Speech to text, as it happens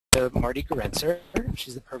Marty Gerenzer.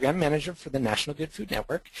 She's the program manager for the National Good Food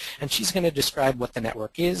Network, and she's going to describe what the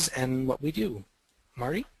network is and what we do.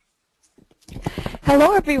 Marty?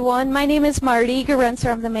 Hello everyone, my name is Marty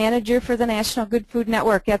Gerenzer. I'm the manager for the National Good Food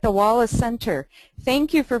Network at the Wallace Center.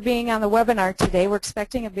 Thank you for being on the webinar today. We're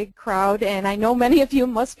expecting a big crowd, and I know many of you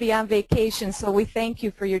must be on vacation, so we thank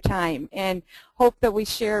you for your time and hope that we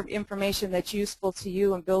share information that's useful to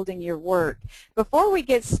you in building your work. Before we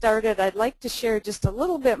get started, I'd like to share just a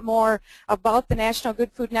little bit more about the National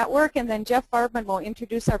Good Food Network, and then Jeff Barbman will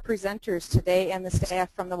introduce our presenters today and the staff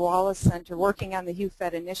from the Wallace Center working on the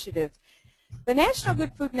HUFED initiative. The National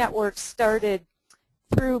Good Food Network started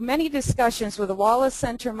through many discussions with the Wallace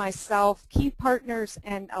Center, myself, key partners,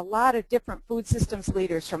 and a lot of different food systems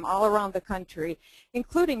leaders from all around the country,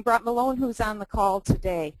 including Melone, who's on the call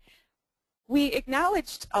today. We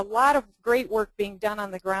acknowledged a lot of great work being done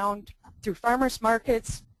on the ground through farmers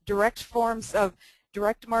markets, direct forms of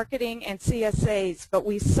direct marketing, and CSAs, but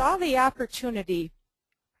we saw the opportunity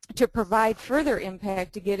to provide further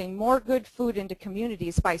impact to getting more good food into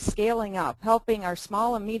communities by scaling up, helping our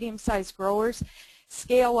small and medium-sized growers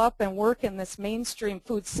scale up and work in this mainstream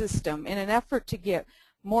food system in an effort to get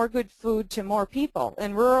more good food to more people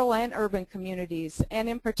in rural and urban communities, and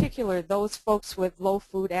in particular those folks with low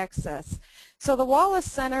food access. So the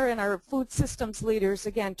Wallace Center and our food systems leaders,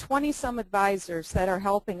 again 20-some advisors that are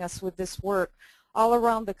helping us with this work all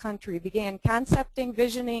around the country, began concepting,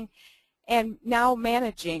 visioning, and now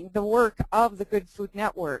managing the work of the Good Food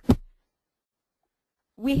Network.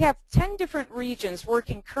 We have 10 different regions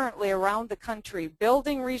working currently around the country,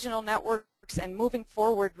 building regional networks and moving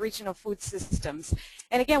forward regional food systems.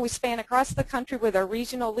 And again, we span across the country with our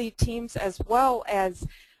regional lead teams as well as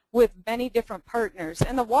with many different partners.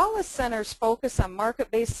 And the Wallace Center's focus on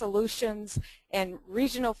market-based solutions and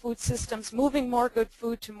regional food systems, moving more good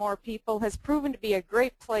food to more people, has proven to be a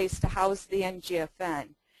great place to house the NGFN.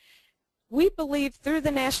 We believe through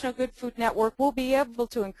the National Good Food Network we'll be able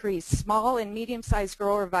to increase small and medium-sized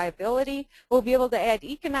grower viability, we'll be able to add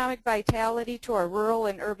economic vitality to our rural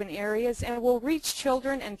and urban areas, and we'll reach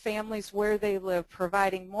children and families where they live,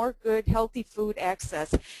 providing more good, healthy food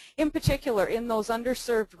access, in particular in those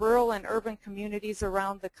underserved rural and urban communities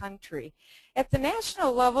around the country. At the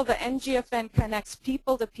national level, the NGFN connects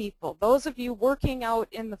people to people. Those of you working out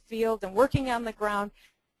in the field and working on the ground,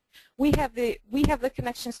 we have the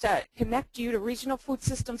connections to connect you to regional food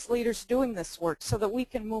systems leaders doing this work so that we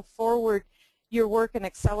can move forward your work and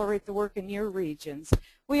accelerate the work in your regions.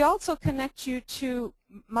 We also connect you to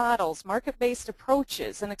models, market-based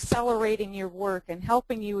approaches, and accelerating your work and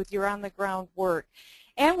helping you with your on-the-ground work.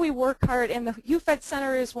 And we work hard, and the HUFED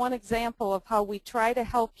Center is one example of how we try to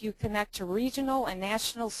help you connect to regional and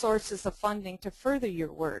national sources of funding to further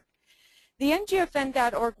your work. The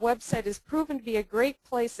NGFN.org website has proven to be a great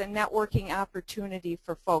place and networking opportunity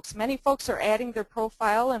for folks. Many folks are adding their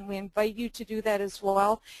profile, and we invite you to do that as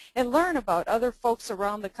well and learn about other folks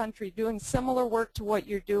around the country doing similar work to what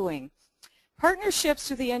you're doing. Partnerships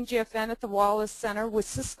with the NGFN at the Wallace Center with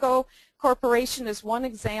Cisco Corporation is one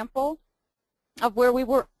example of where we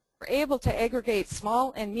were able to aggregate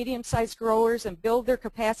small and medium-sized growers and build their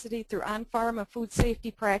capacity through on-farm and food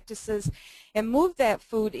safety practices and move that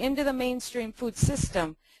food into the mainstream food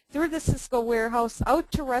system through the Cisco warehouse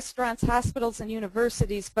out to restaurants, hospitals, and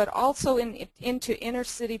universities, but also into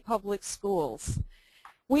inner-city public schools.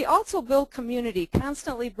 We also build community,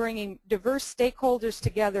 constantly bringing diverse stakeholders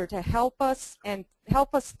together to help us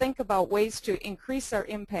think about ways to increase our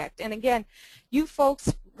impact. And again, you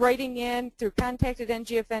folks writing in through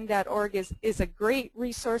contact@ngfn.org is a great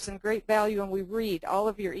resource and great value, and we read all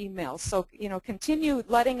of your emails. So, continue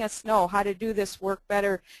letting us know how to do this work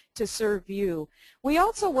better to serve you. We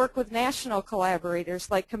also work with national collaborators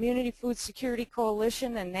like Community Food Security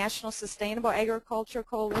Coalition and National Sustainable Agriculture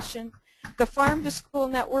Coalition, the Farm to School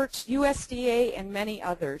Networks, USDA, and many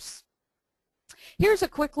others. Here's a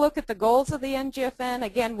quick look at the goals of the NGFN.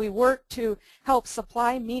 Again, we work to help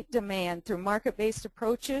supply meet demand through market-based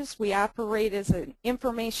approaches. We operate as an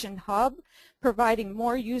information hub, providing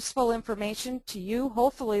more useful information to you,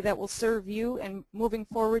 hopefully that will serve you in moving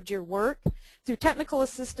forward your work, through technical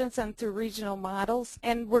assistance and through regional models.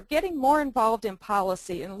 And we're getting more involved in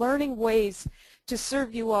policy and learning ways to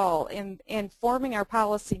serve you all in forming our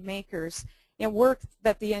policy makers and work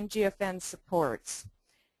that the NGFN supports.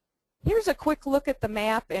 Here's a quick look at the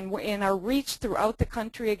map and our reach throughout the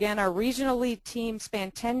country. Again, our regional lead teams span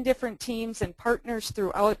 10 different teams and partners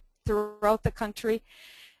throughout the country.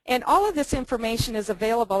 And all of this information is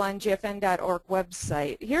available on ngfn.org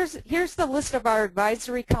website. Here's the list of our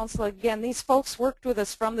advisory council. Again, these folks worked with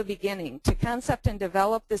us from the beginning to concept and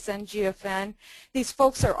develop this NGFN. These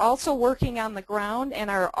folks are also working on the ground and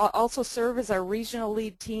also serve as our regional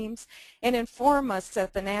lead teams and inform us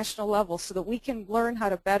at the national level so that we can learn how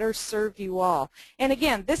to better serve you all. And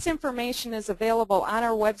again, this information is available on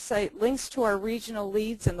our website. Links to our regional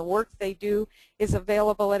leads and the work they do is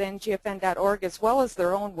available at ngfn.org as well as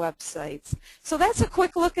their own websites. So that's a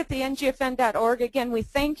quick look at the ngfn.org. Again, we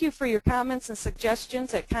thank you for your comments and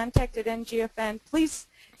suggestions at contact@ngfn. Please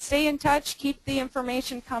stay in touch, keep the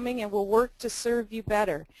information coming, and we'll work to serve you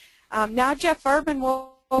better. Now Jeff Arbin will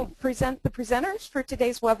present the presenters for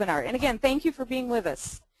today's webinar. And again, thank you for being with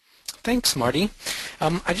us. Thanks, Marty.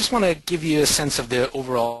 I just want to give you a sense of the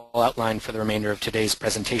overall outline for the remainder of today's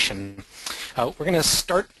presentation. We're going to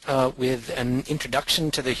start with an introduction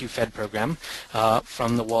to the HUFED program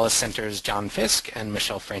from the Wallace Center's John Fisk and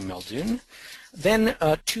Michelle Frain Muldoon. Then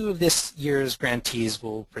two of this year's grantees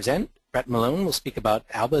will present. Brett Melone will speak about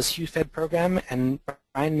ALBA's HUFED program, and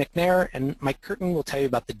Brian MacNair and Mike Curtin will tell you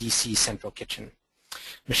about the DC Central Kitchen.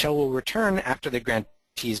 Michelle will return after the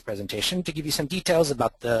grantees presentation to give you some details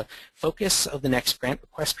about the focus of the next grant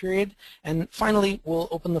request period, and finally we'll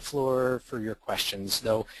open the floor for your questions,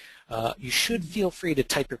 though you should feel free to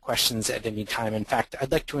type your questions at any time. In fact,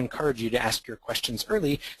 I'd like to encourage you to ask your questions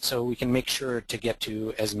early so we can make sure to get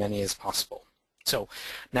to as many as possible. So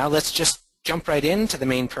now let's just jump right into the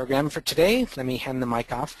main program for today. Let me hand the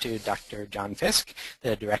mic off to Dr. John Fisk,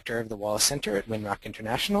 the director of the Wallace Center at Winrock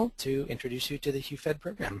International, to introduce you to the HUFED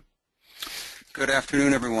program. Good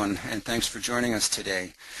afternoon, everyone, and thanks for joining us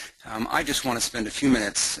today. I just want to spend a few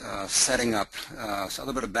minutes setting up a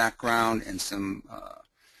little bit of background and some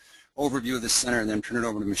overview of the center, and then turn it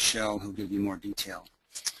over to Michelle, who will give you more detail.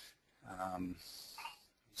 Let's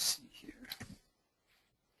see here.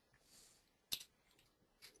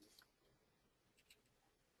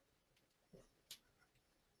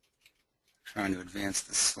 Trying to advance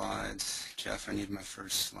the slides. Jeff, I need my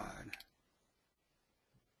first slide.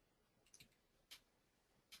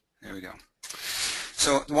 There we go.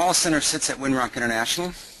 So the Wallace Center sits at Winrock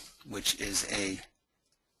International, which is a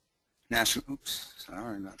national,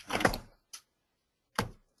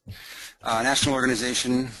 national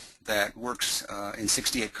organization that works in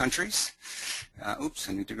 68 countries. I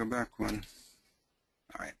need to go back one.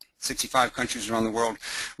 All right. 65 countries around the world,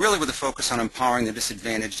 really with a focus on empowering the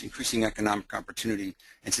disadvantaged, increasing economic opportunity,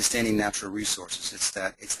 and sustaining natural resources. It's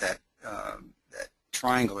that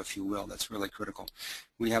triangle, if you will, that's really critical.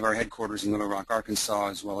 We have our headquarters in Little Rock, Arkansas,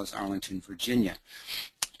 as well as Arlington, Virginia.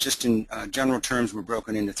 Just in general terms, we're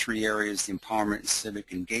broken into three areas: the empowerment and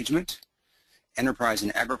civic engagement, enterprise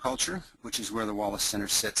and agriculture, which is where the Wallace Center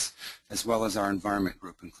sits, as well as our environment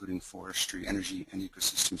group, including forestry, energy, and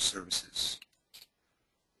ecosystem services.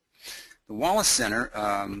 The Wallace Center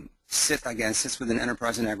sits within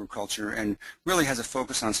enterprise and agriculture and really has a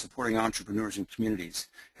focus on supporting entrepreneurs and communities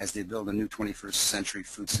as they build a new 21st century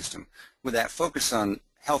food system, with that focus on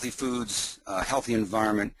healthy foods, a healthy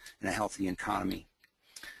environment, and a healthy economy.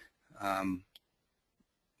 The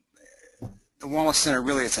Wallace Center,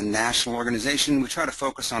 really, it's a national organization. We try to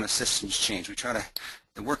focus on a systems change.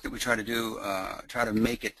 The work that we try to do, try to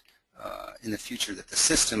make it in the future that the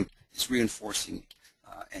system is reinforcing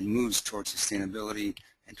and moves towards sustainability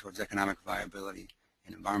and towards economic viability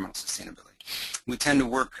and environmental sustainability. We tend to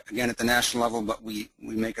work, again, at the national level, but we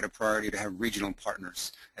make it a priority to have regional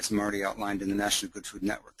partners, as Marty outlined in the National Good Food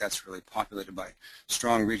Network. That's really populated by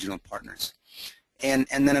strong regional partners. And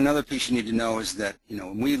then another piece you need to know is that,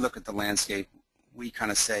 when we look at the landscape, we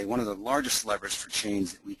kind of say one of the largest levers for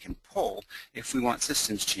change that we can pull if we want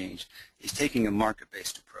systems change is taking a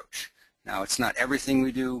market-based approach. Now, it's not everything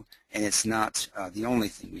we do, and it's not the only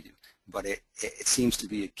thing we do, but it seems to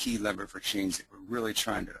be a key lever for change that we're really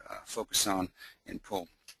trying to focus on and pull.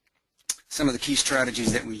 Some of the key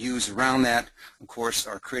strategies that we use around that, of course,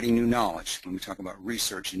 are creating new knowledge. When we talk about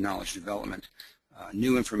research and knowledge development,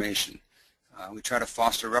 new information. We try to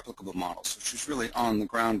foster replicable models, which is really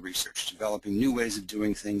on-the-ground research, developing new ways of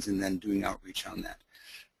doing things and then doing outreach on that.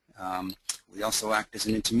 We also act as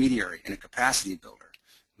an intermediary and a capacity builder.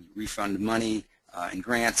 We refund money and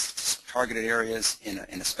grants to targeted areas in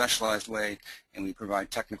a specialized way, and we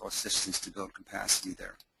provide technical assistance to build capacity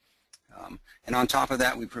there. And on top of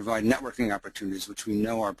that, we provide networking opportunities, which we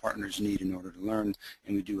know our partners need in order to learn,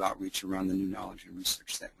 and we do outreach around the new knowledge and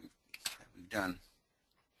research that we've done.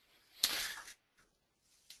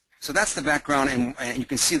 So that's the background, and you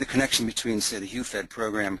can see the connection between, say, the HUFED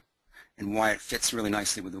program and why it fits really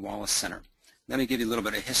nicely with the Wallace Center. let me give you a little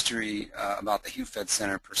bit of history about the HUFED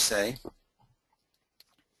Center per se.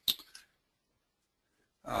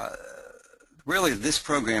 Really, this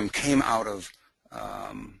program came out of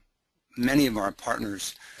many of our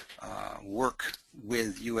partners' work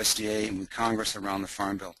with USDA and with Congress around the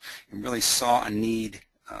Farm Bill, and really saw a need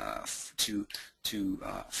to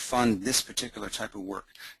fund this particular type of work.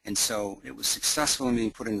 And so it was successful in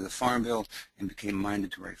being put into the Farm Bill and became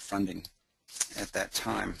mandatory funding at that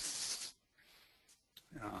time.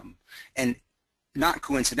 And not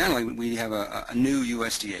coincidentally, we have a new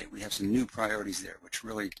USDA. We have some new priorities there, which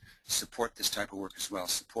really support this type of work as well.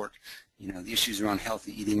 Support, the issues around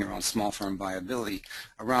healthy eating, around small farm viability,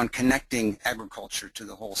 around connecting agriculture to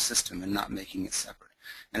the whole system and not making it separate.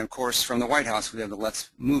 And of course, from the White House, we have the Let's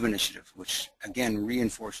Move initiative, which again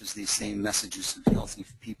reinforces these same messages of healthy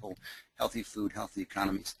people, healthy food, healthy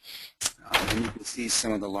economies. And you can see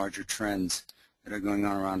some of the larger trends that are going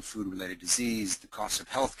on around food-related disease. The cost of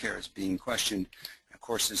health care is being questioned. Of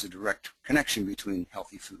course, there's a direct connection between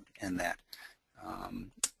healthy food and that.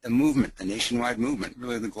 The movement, the nationwide movement,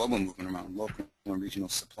 really the global movement around local and regional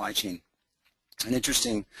supply chain. An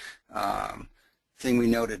interesting thing we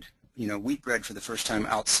noted, wheat bread for the first time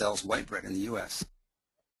outsells white bread in the U.S.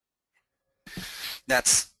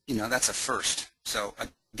 That's a first. So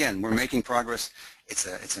again, we're making progress.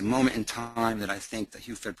 It's a moment in time that I think the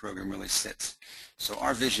HUFED program really sits. So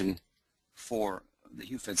our vision for the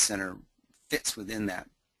HUFED Center fits within that.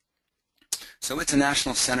 So it's a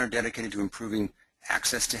national center dedicated to improving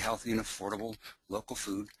access to healthy and affordable local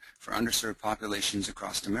food for underserved populations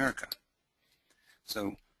across America.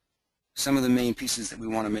 So some of the main pieces that we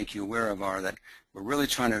want to make you aware of are that we're really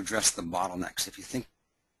trying to address the bottlenecks. If you think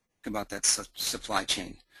about that supply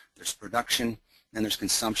chain, there's production, then there's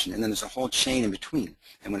consumption, and then there's a whole chain in between.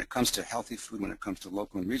 And when it comes to healthy food, when it comes to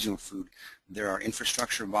local and regional food, there are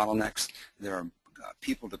infrastructure bottlenecks, there are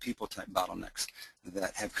people-to-people type bottlenecks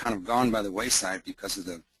that have kind of gone by the wayside because of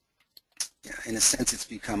the, in a sense, it's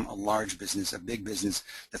become a large business, a big business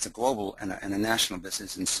that's a global and a national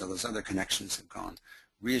business, and so those other connections have gone.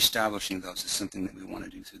 Reestablishing those is something that we want to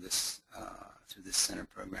do through this center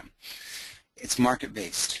program. It's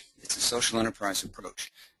market-based. It's a social enterprise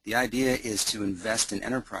approach. The idea is to invest in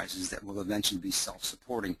enterprises that will eventually be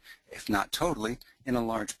self-supporting, if not totally, in a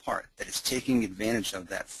large part, that is taking advantage of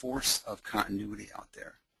that force of continuity out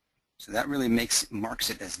there. So that really marks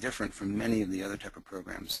it as different from many of the other type of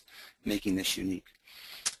programs, making this unique.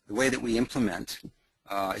 The way that we implement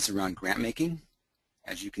is around grant making,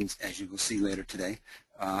 as you will see later today.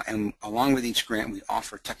 And along with each grant, we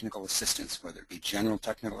offer technical assistance, whether it be general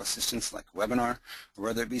technical assistance like a webinar, or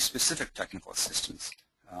whether it be specific technical assistance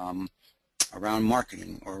around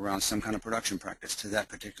marketing or around some kind of production practice to that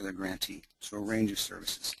particular grantee. So a range of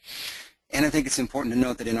services. And I think it's important to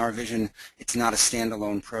note that in our vision, it's not a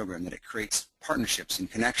standalone program, that it creates partnerships and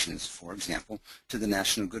connections, for example, to the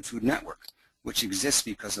National Good Food Network, which exists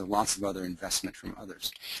because of lots of other investment from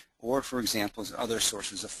others. Or, for example, as other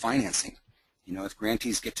sources of financing. If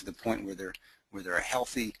grantees get to the point where they're a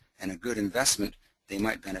healthy and a good investment, they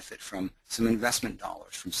might benefit from some investment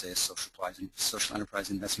dollars from, say, a social enterprise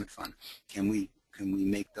investment fund. Can we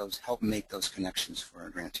help make those connections for our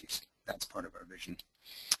grantees? That's part of our vision.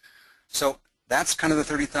 So that's kind of the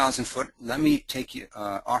 30,000 foot. Let me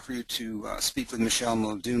offer you to speak with Michelle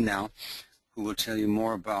Muldoon now, who will tell you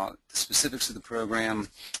more about the specifics of the program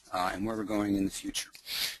and where we're going in the future.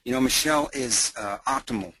 Michelle is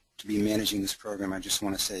optimal to be managing this program, I just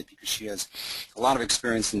want to say, because she has a lot of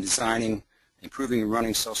experience in designing, improving and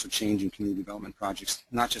running social change and community development projects,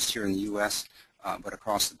 not just here in the U.S., but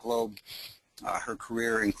across the globe. Her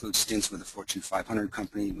career includes stints with the Fortune 500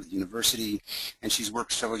 company, with university, and she's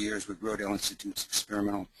worked several years with Rodale Institute's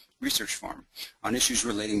Experimental Research Farm on issues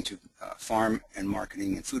relating to farm and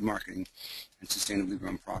marketing and food marketing and sustainably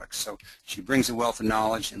grown products. So she brings a wealth of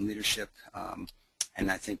knowledge and leadership, and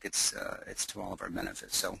I think it's to all of our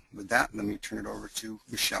benefit. So with that, let me turn it over to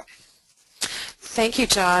Michelle. Thank you,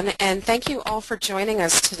 John, and thank you all for joining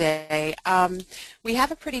us today. We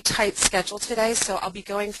have a pretty tight schedule today, so I'll be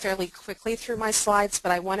going fairly quickly through my slides,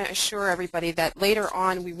 but I want to assure everybody that later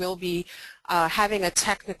on we will be having a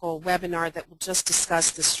technical webinar that will just discuss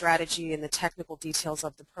the strategy and the technical details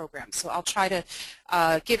of the program. So I'll try to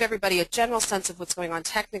give everybody a general sense of what's going on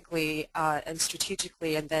technically and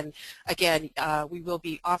strategically, and then again we will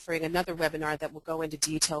be offering another webinar that will go into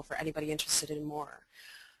detail for anybody interested in more.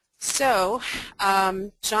 So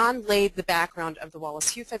John laid the background of the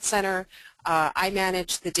Wallace HUFED Center. I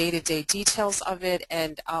manage the day-to-day details of it,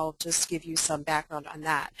 and I'll just give you some background on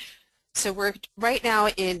that. So we're right now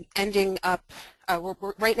ending up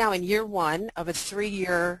we're right now in year 1 of a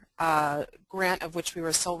 3-year grant of which we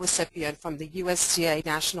were sole recipient from the USDA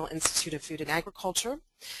National Institute of Food and Agriculture.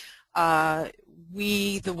 The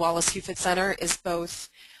Wallace HUFED Center is both,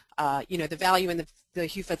 the value in the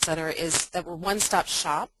HUFED Center is that we're one-stop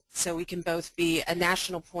shop, so we can both be a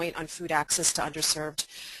national point on food access to underserved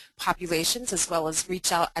populations as well as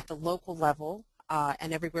reach out at the local level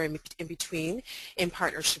and everywhere in between in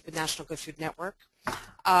partnership with National Good Food Network.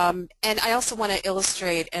 And I also want to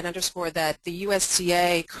illustrate and underscore that the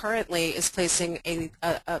USDA currently is placing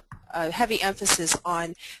a heavy emphasis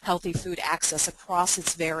on healthy food access across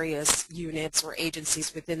its various units or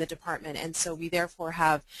agencies within the department, and so we therefore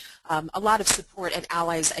have a lot of support and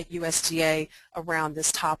allies at USDA around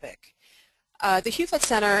this topic. The HUFED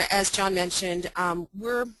Center, as John mentioned,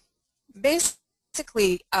 we're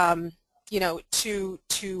basically,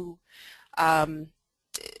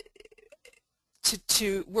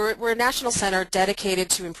 we're a national center dedicated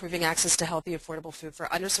to improving access to healthy, affordable food for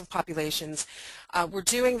underserved populations. We're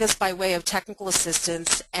doing this by way of technical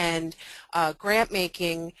assistance and grant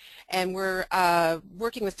making, and we're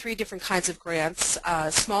working with 3 different kinds of grants.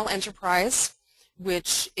 Small enterprise,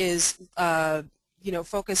 which is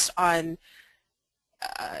focused on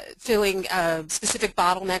filling specific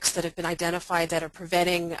bottlenecks that have been identified that are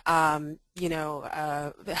preventing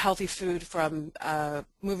healthy food from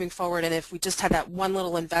moving forward, and if we just had that one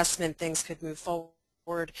little investment, things could move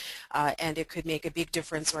forward and it could make a big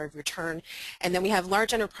difference or a return. And then we have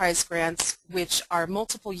large enterprise grants, which are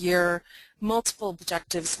multiple year, multiple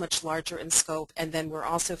objectives, much larger in scope, and then we're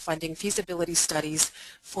also funding feasibility studies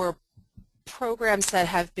for programs that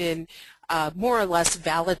have been more or less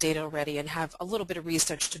validated already and have a little bit of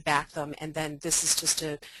research to back them, and then this is just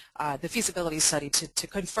the feasibility study to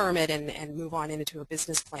confirm it and move on into a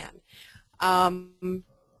business plan.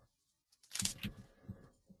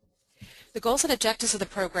 The goals and objectives of the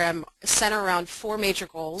program center around 4 major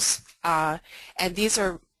goals, and these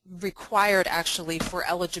are required actually for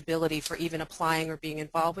eligibility for even applying or being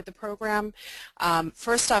involved with the program.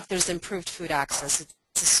 First off, there's improved food access.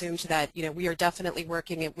 It's assumed that we are definitely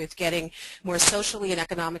working with getting more socially and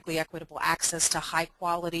economically equitable access to high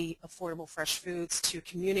quality, affordable fresh foods to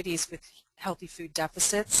communities with healthy food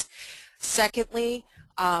deficits. Secondly,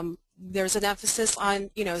 there's an emphasis on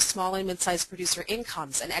small and mid-sized producer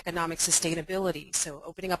incomes and economic sustainability, so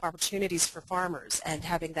opening up opportunities for farmers and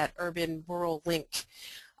having that urban-rural link.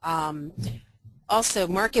 Also,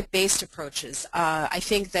 market-based approaches. I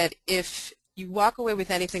think that if you walk away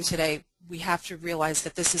with anything today, we have to realize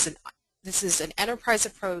that this is an enterprise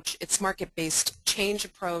approach. It's market-based change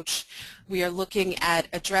approach. We are looking at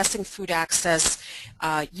addressing food access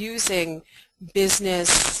using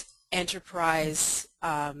business, enterprise,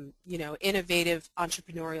 innovative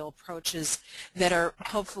entrepreneurial approaches that are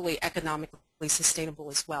hopefully economically sustainable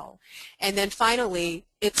as well. And then finally,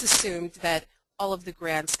 it's assumed that all of the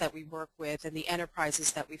grants that we work with and the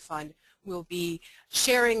enterprises that we fund will be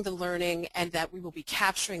sharing the learning, and that we will be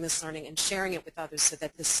capturing this learning and sharing it with others so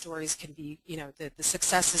that the stories can be, the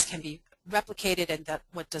successes can be replicated, and that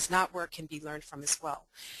what does not work can be learned from as well.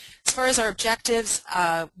 As far as our objectives,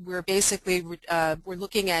 we're basically we're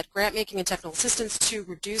looking at grant making and technical assistance to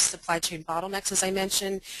reduce supply chain bottlenecks, as I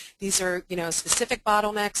mentioned. These are specific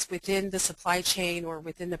bottlenecks within the supply chain or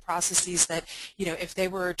within the processes that if they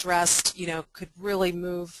were addressed could really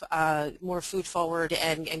move more food forward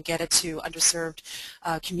and get it to underserved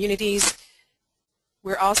communities.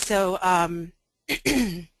 We're also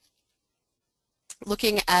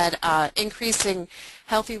looking at increasing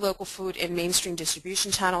healthy local food in mainstream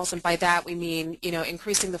distribution channels, and by that we mean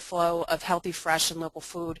increasing the flow of healthy, fresh, and local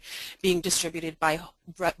food being distributed by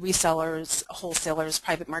resellers, wholesalers,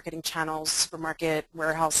 private marketing channels, supermarket,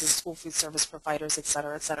 warehouses, school food service providers, et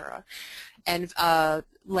cetera, et cetera. And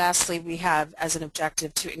lastly, we have as an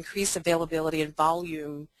objective to increase availability and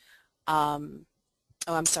volume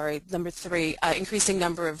number 3, increasing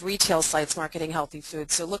number of retail sites marketing healthy food.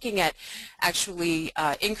 So looking at actually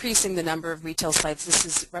increasing the number of retail sites, this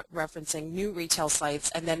is referencing new retail sites,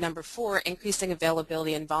 and then number 4, increasing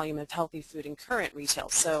availability and volume of healthy food in current retail.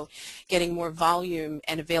 So getting more volume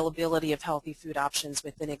and availability of healthy food options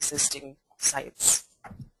within existing sites.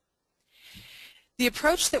 The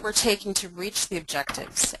approach that we're taking to reach the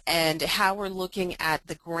objectives and how we're looking at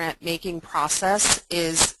the grant making process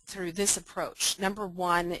is through this approach. Number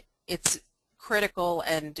 1, it's critical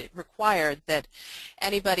and required that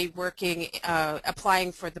anybody working,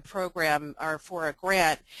 applying for the program or for a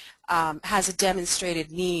grant has a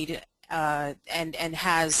demonstrated need and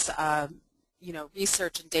has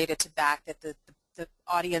research and data to back that the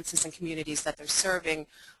audiences and communities that they're serving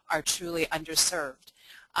are truly underserved.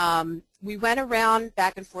 We went around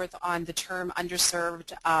back and forth on the term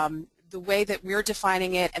underserved. The way that we're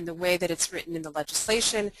defining it and the way that it's written in the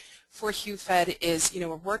legislation for HUFED is,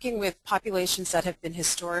 we're working with populations that have been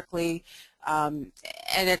historically and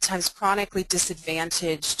at times chronically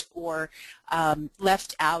disadvantaged or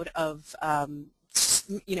left out of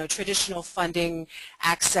traditional funding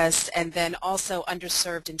access, and then also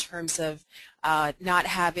underserved in terms of not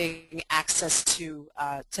having access to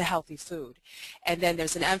healthy food. And then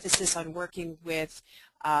there's an emphasis on working with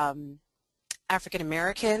African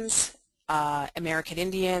Americans, American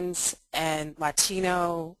Indians, and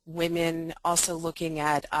Latino women, also looking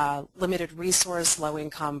at limited resource,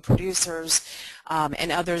 low-income producers,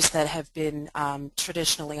 and others that have been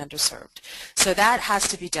traditionally underserved. So that has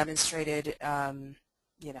to be demonstrated,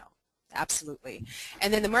 absolutely.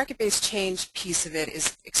 And then the market-based change piece of it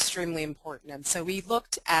is extremely important. And so we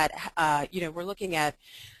looked at, we're looking at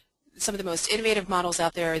some of the most innovative models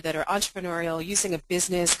out there that are entrepreneurial, using a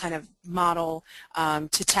business kind of model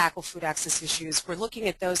to tackle food access issues. We're looking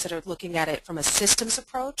at those that are looking at it from a systems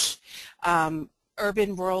approach,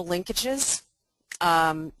 urban-rural linkages,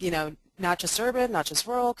 not just urban, not just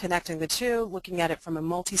rural, connecting the two, looking at it from a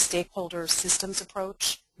multi-stakeholder systems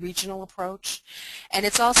approach, regional approach. And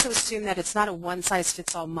it's also assumed that it's not a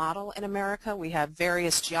one-size-fits-all model in America. We have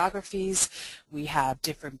various geographies, we have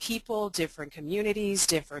different people, different communities,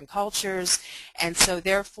 different cultures, and so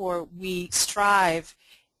therefore we strived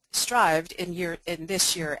in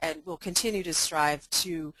this year and will continue to strive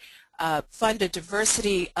to fund a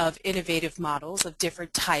diversity of innovative models of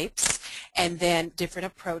different types and then different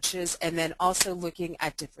approaches, and then also looking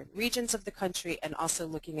at different regions of the country and also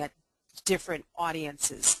looking at different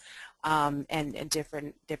audiences and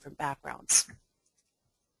different backgrounds.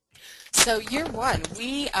 So year one,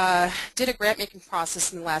 we did a grant making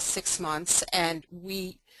process in the last 6 months, and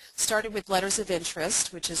we started with letters of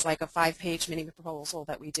interest, which is like a 5-page mini proposal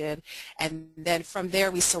that we did, and then from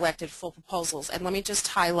there we selected full proposals. And let me just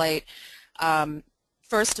highlight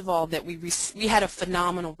first of all that we had a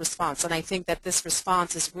phenomenal response, and I think that this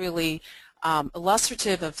response is really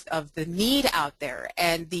illustrative of the need out there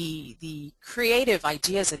and the creative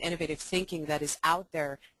ideas and innovative thinking that is out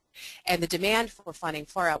there, and the demand for funding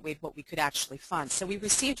far outweighed what we could actually fund. So we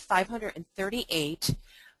received 538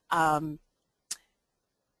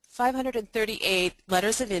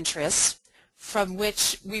 letters of interest, from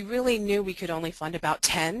which we really knew we could only fund about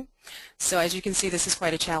 10. So as you can see, this is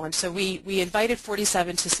quite a challenge. So we invited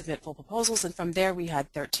 47 to submit full proposals, and from there we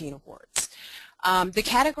had 13 awards. The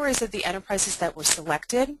categories of the enterprises that were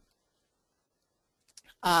selected,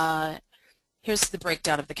 here's the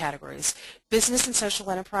breakdown of the categories: business and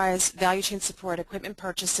social enterprise, value chain support, equipment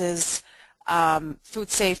purchases, food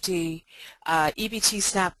safety, EBT,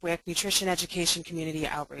 SNAP, WIC, nutrition, education, community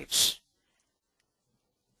outreach.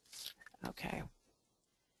 Okay.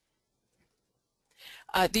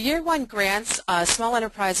 The year one grants, small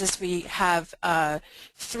enterprises, we have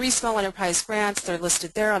 3 small enterprise grants. They're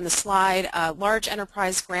listed there on the slide. Large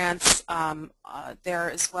enterprise grants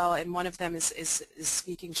there as well, and one of them is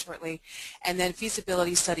speaking shortly. And then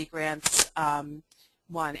feasibility study grants, 1.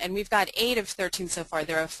 And we've got 8 of 13 so far.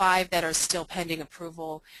 There are 5 that are still pending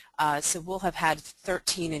approval, so we'll have had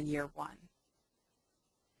 13 in year 1.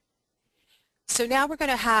 So now we're going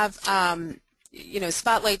to have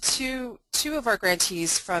spotlight two of our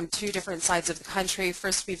grantees from 2 different sides of the country.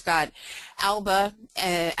 First, we've got ALBA,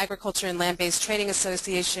 Agriculture and Land-Based Training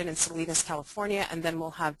Association in Salinas, California, and then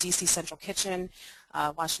we'll have DC Central Kitchen,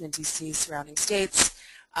 Washington, D.C., surrounding states.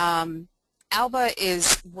 ALBA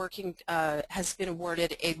is working, has been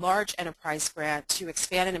awarded a large enterprise grant to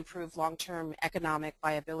expand and improve long-term economic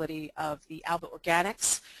viability of the ALBA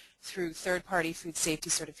organics through third-party food safety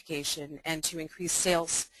certification, and to increase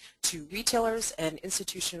sales to retailers and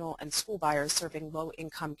institutional and school buyers serving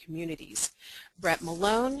low-income communities. Brett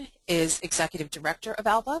Melone is Executive Director of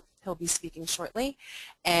ALBA. He'll be speaking shortly,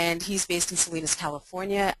 and he's based in Salinas,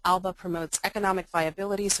 California. ALBA promotes economic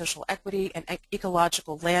viability, social equity, and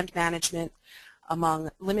ecological land management among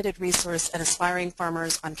limited resource and aspiring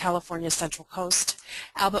farmers on California's Central Coast.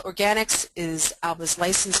 ALBA Organics is ALBA's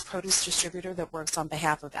licensed produce distributor that works on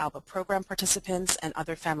behalf of ALBA program participants and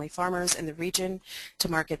other family farmers in the region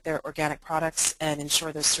to market their organic products and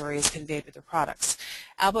ensure their story is conveyed with their products.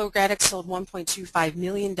 ALBA Organics sold $1.25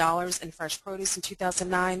 million in fresh produce in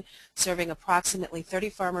 2009, serving approximately 30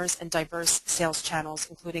 farmers and diverse sales channels,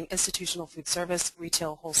 including institutional food service,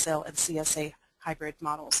 retail, wholesale, and CSA hybrid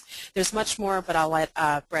models. There's much more, but I'll let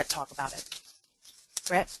Brett talk about it.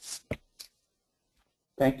 Brett?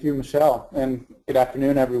 Thank you, Michelle, and good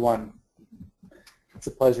afternoon, everyone. It's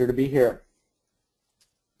a pleasure to be here.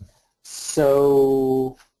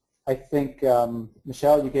 So I think,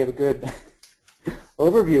 Michelle, you gave a good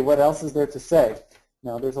overview. What else is there to say?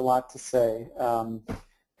 No, there's a lot to say.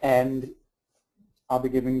 And I'll be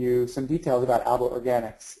giving you some details about ALBA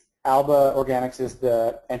Organics. ALBA Organics is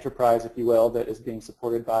the enterprise, if you will, that is being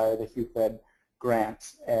supported by the HUFED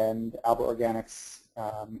grant. And ALBA Organics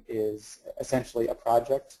is essentially a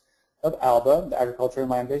project of ALBA, the Agriculture and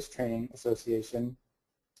Land-Based Training Association.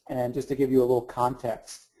 And just to give you a little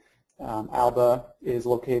context, ALBA is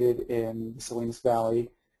located in the Salinas Valley,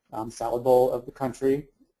 salad bowl of the country,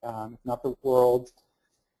 if not the world.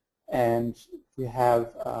 And we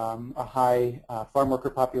have a high farm worker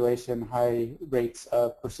population, high rates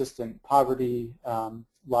of persistent poverty,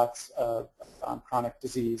 lots of chronic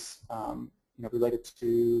disease related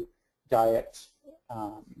to diet.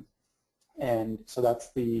 And so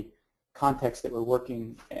that's the context that we're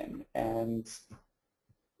working in. And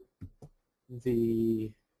let's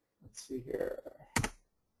see here.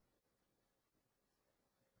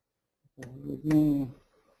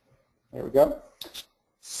 There we go.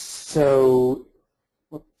 So,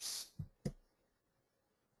 whoops.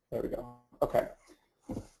 There we go. Okay.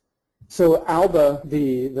 So ALBA,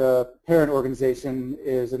 the parent organization,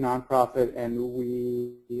 is a nonprofit, and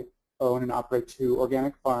we own and operate 2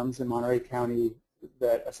 organic farms in Monterey County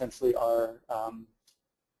that essentially are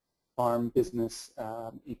farm business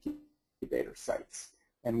incubator sites.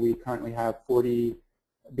 And we currently have 40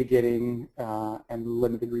 beginning and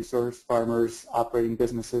limited resource farmers operating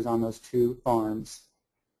businesses on those 2 farms.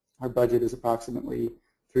 Our budget is approximately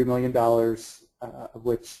 $3 million, of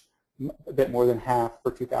which a bit more than half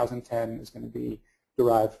for 2010 is going to be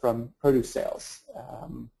derived from produce sales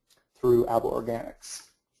through ALBA Organics.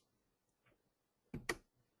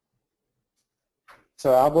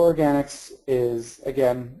 So ALBA Organics is,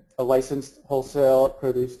 again, a licensed wholesale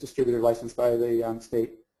produce distributor licensed by the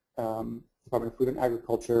state Department of Food and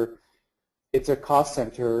Agriculture. It's a cost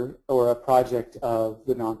center or a project of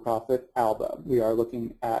the nonprofit ALBA. We are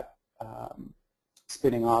looking at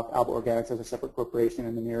spinning off ALBA Organics as a separate corporation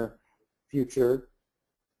in the near future,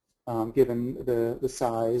 given the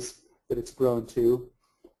size that it's grown to.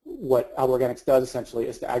 What ALBA Organics does essentially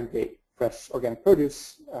is to aggregate fresh organic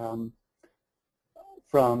produce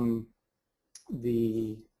from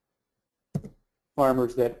the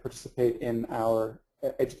farmers that participate in our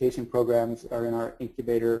education programs or in our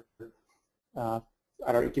incubator, at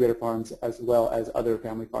our incubator farms, as well as other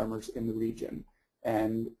family farmers in the region.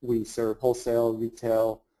 And we serve wholesale,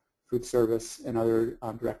 retail, food service, and other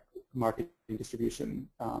direct marketing distribution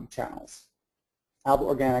channels. ALBA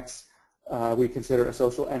Organics we consider a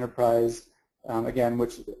social enterprise, again,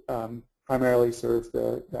 which primarily serves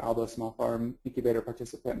the ALBA small farm incubator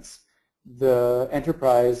participants. The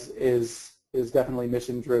enterprise is definitely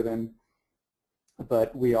mission driven,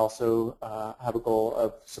 but we also have a goal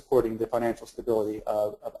of supporting the financial stability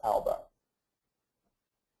of ALBA.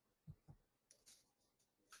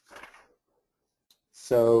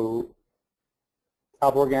 So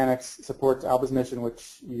ALBA Organics supports ALBA's mission,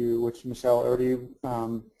 which Michelle already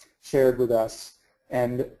shared with us,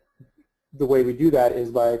 and the way we do that is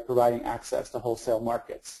by providing access to wholesale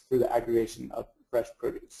markets through the aggregation of fresh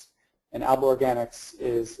produce. And ALBA Organics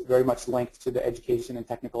is very much linked to the education and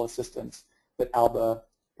technical assistance that ALBA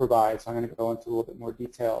provides. I'm going to go into a little bit more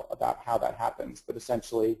detail about how that happens, but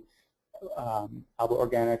essentially ALBA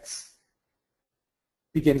Organics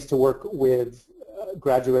begins to work with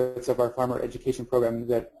graduates of our farmer education program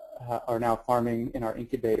that are now farming in our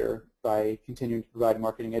incubator by continuing to provide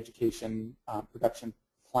marketing education, production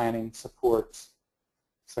planning support.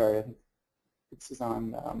 Sorry, I think this is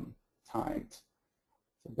on timed,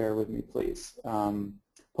 so bear with me, please.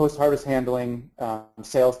 Post-harvest handling,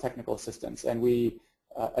 sales technical assistance, and we,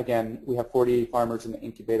 again, we have 40 farmers in the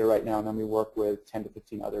incubator right now, and then we work with 10 to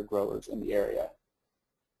 15 other growers in the area.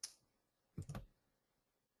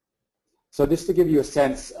 So just to give you a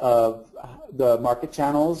sense of the market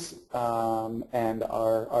channels and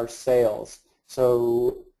our sales.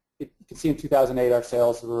 So you can see in 2008 our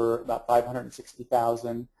sales were about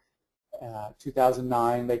 $560,000.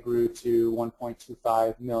 2009 they grew to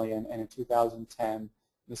 $1.25 million, and in 2010,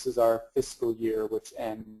 this is our fiscal year, which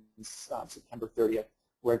ends September 30th,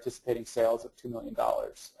 we're anticipating sales of $2 million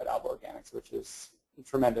at ALBA Organics, which is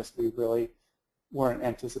tremendous. We really weren't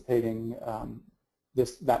anticipating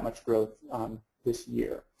that much growth this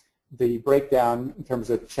year. The breakdown in terms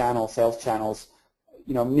of sales channels,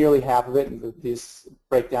 nearly half of it, and this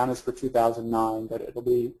breakdown is for 2009, but it'll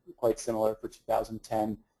be quite similar for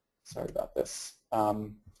 2010. Sorry about this.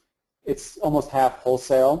 It's almost half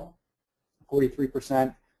wholesale,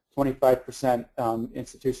 43%, 25%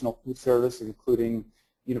 institutional food service, including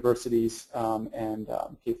universities and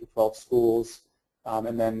K-12 schools,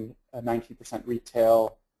 and then 19%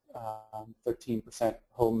 retail, 13%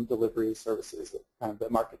 home delivery services, kind of the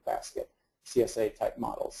market basket, CSA type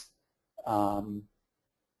models.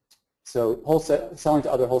 So selling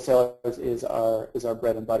to other wholesalers is our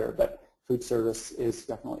bread and butter, but food service is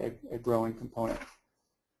definitely a growing component.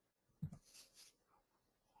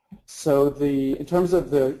 So in terms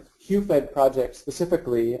of the HUFED project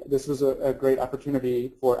specifically, this was a great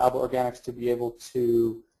opportunity for ALBA Organics to be able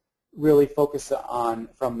to really focus on,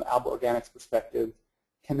 from the ALBA Organics perspective,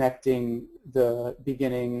 connecting the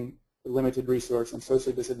beginning limited resource and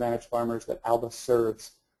socially disadvantaged farmers that ALBA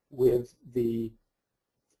serves with the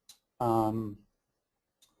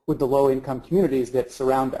low-income communities that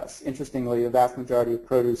surround us. Interestingly, the vast majority of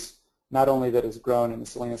produce, not only that is grown in the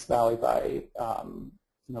Salinas Valley by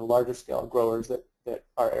larger scale growers that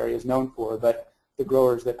our area is known for, but the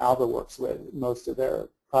growers that ALBA works with, most of their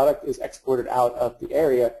product is exported out of the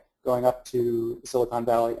area, going up to the Silicon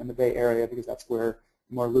Valley and the Bay Area, because that's where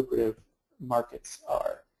more lucrative markets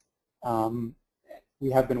are.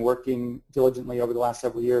 We have been working diligently over the last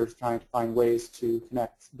several years trying to find ways to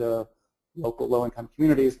connect the local low-income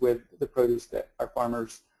communities with the produce that our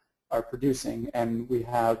farmers are producing, and we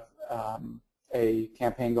have a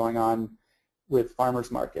campaign going on with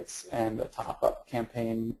farmers markets and a top-up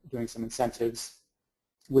campaign doing some incentives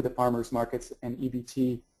with the farmers markets and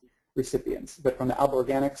EBT recipients. But from the ALBA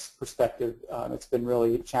Organics perspective, it's been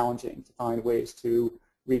really challenging to find ways to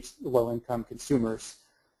reach low-income consumers.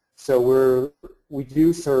 So we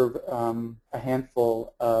do serve a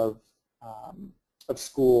handful of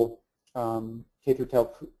school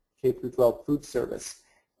K-12 food service,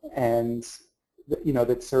 and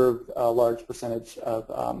that serve a large percentage of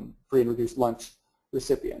free and reduced lunch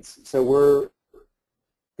recipients. So we're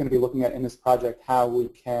going to be looking at in this project how we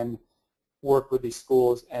can work with these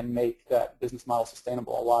schools and make that business model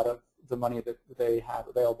sustainable. A lot of the money that they have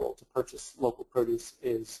available to purchase local produce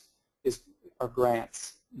are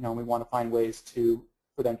grants. And we want to find ways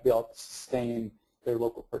for them to be able to sustain their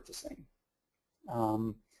local purchasing.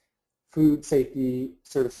 Food safety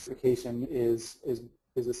certification is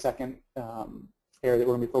a second area that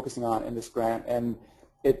we're going to be focusing on in this grant, and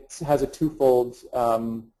it has a twofold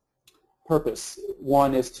purpose.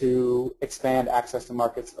 One is to expand access to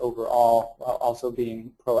markets overall, while also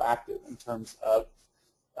being proactive in terms of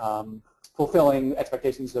fulfilling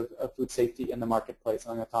expectations of food safety in the marketplace.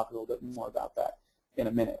 And I'm going to talk a little bit more about that in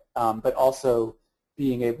a minute. But also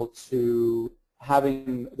being able to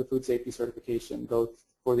having the food safety certification, both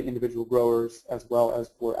for the individual growers as well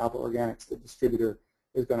as for ALBA Organics, the distributor,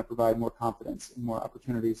 is going to provide more confidence and more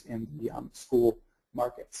opportunities in the school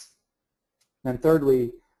markets. And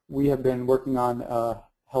thirdly, we have been working on a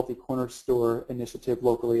Healthy Corner Store initiative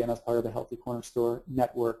locally and as part of the Healthy Corner Store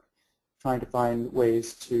network, trying to find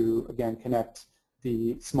ways to, again, connect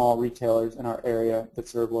the small retailers in our area that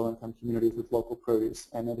serve low-income communities with local produce.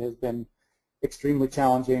 And it has been extremely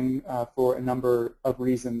challenging for a number of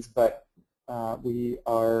reasons, but we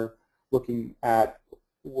are looking at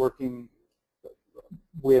working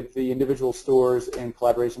with the individual stores in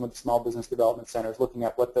collaboration with the small business development centers, looking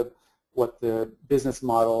at what the business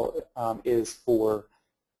model is for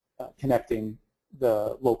connecting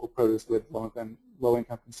the local produce with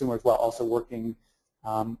low-income consumers, while also working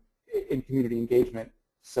in community engagement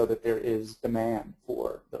so that there is demand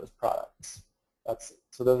for those products.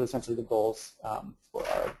 So those are essentially the goals for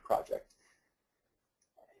our project.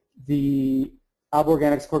 The ALBA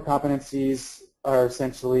Organics core competencies are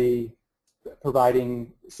essentially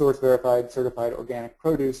providing source-verified, certified organic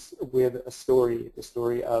produce with a story. The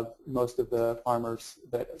story of most of the farmers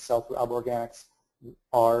that sell through ALBA Organics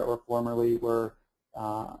are or formerly were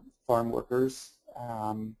farm workers.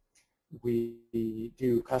 We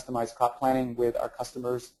do customized crop planning with our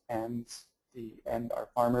customers and our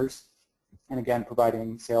farmers, and again,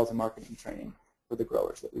 providing sales and marketing training for the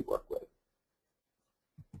growers that we work with.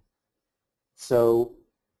 So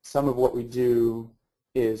some of what we do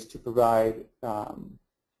is to provide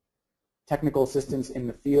technical assistance in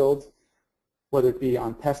the field, whether it be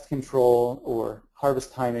on pest control or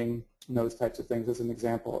harvest timing and those types of things. As an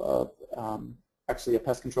example of actually a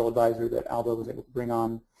pest control advisor that ALBA was able to bring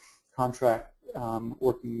on contract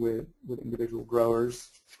working with individual growers.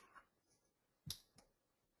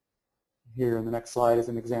 Here in the next slide is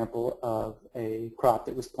an example of a crop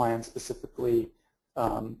that was planned specifically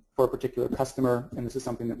for a particular customer, and this is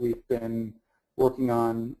something that we've been working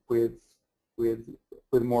on with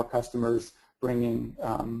more customers, bringing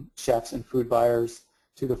chefs and food buyers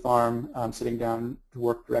to the farm, sitting down to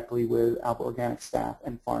work directly with ALBA Organic staff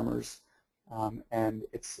and farmers. And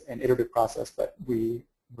it's an iterative process, but we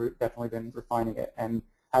we've definitely been refining it, and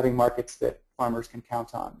having markets that farmers can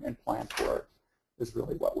count on and plan for is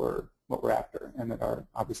really what we're after, and that are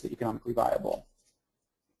obviously economically viable.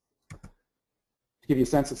 To give you a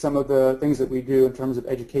sense of some of the things that we do in terms of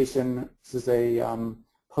education, this is a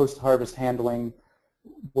post-harvest handling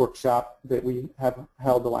workshop that we have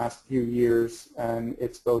held the last few years, and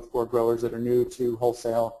it's both for growers that are new to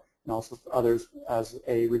wholesale and also for others as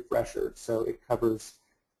a refresher. So it covers,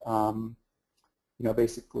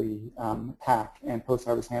 basically pack and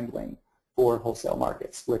post-harvest handling for wholesale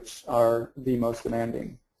markets, which are the most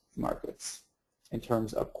demanding markets in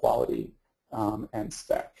terms of quality and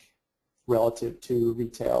spec relative to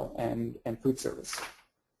retail and food service.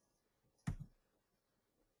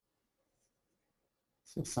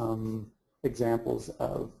 So some examples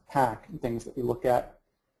of pack and things that we look at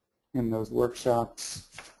in those workshops.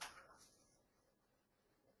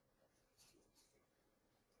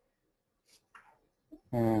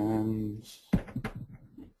 And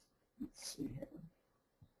let's see here.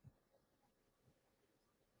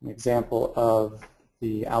 An example of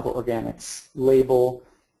the ALBA Organics label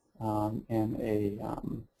and a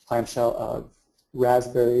clamshell of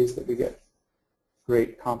raspberries that we get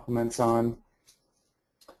great compliments on.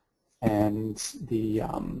 And the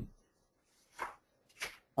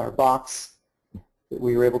our box that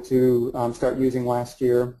we were able to start using last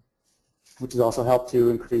year, which has also helped to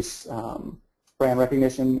increase brand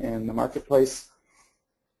recognition in the marketplace.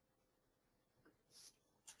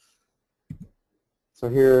 So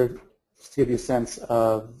here, just to give you a sense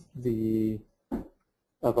of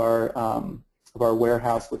our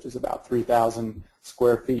warehouse, which is about 3,000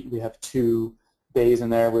 square feet. We have 2 bays in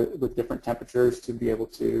there with different temperatures to be able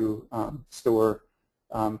to store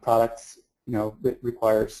products, that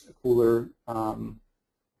requires cooler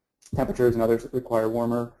temperatures and others that require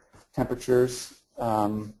warmer temperatures.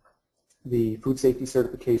 The food safety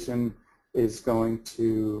certification is going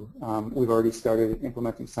to, we've already started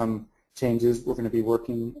implementing some changes. We're going to be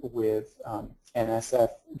working with NSF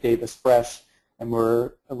Davis Fresh, and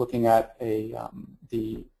we're looking at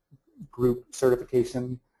the group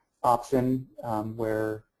certification option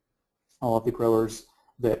where all of the growers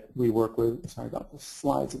that we work with, sorry about the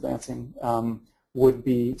slides advancing, would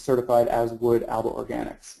be certified as would ALBA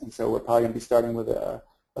Organics. And so we're probably going to be starting with a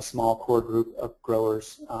small core group of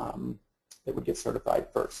growers that would get certified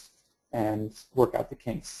first and work out the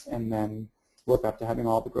kinks, and then work up to having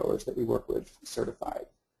all the growers that we work with certified.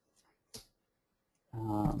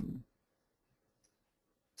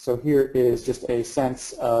 So here is just a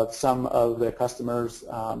sense of some of the customers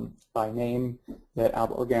by name that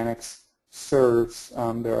ALBA Organics serves.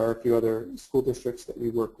 There are a few other school districts that we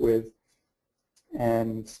work with.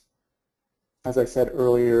 And as I said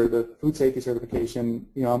earlier, the food safety certification,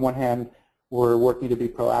 on one hand, we're working to be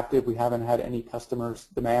proactive. We haven't had any customers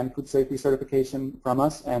demand food safety certification from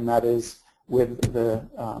us, and that is with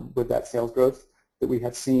that sales growth that we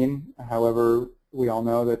have seen. However, we all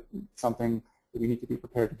know that it's something that we need to be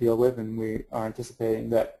prepared to deal with, and we are anticipating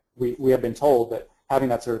that we have been told that having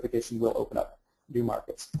that certification will open up new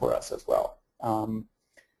markets for us as well.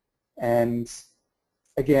 And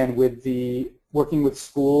again, with the working with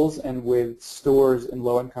schools and with stores in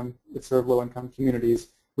low-income that serve low-income communities,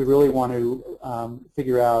 we really want to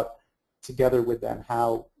figure out together with them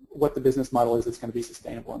what the business model is that's going to be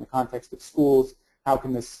sustainable in the context of schools. How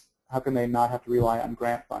can they not have to rely on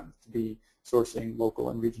grant funds to be sourcing local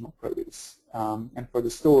and regional produce? And for the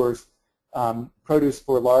stores, produce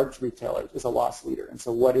for large retailers is a loss leader. And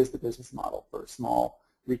so what is the business model for small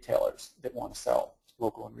retailers that want to sell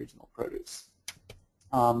local and regional produce?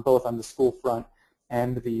 Both on the school front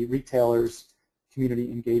and the retailers'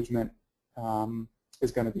 community engagement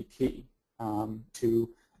is going to be key to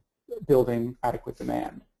building adequate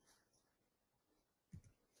demand.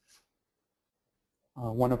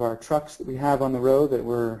 One of our trucks that we have on the road that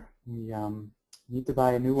we need to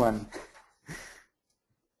buy a new one.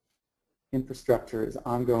 Infrastructure is an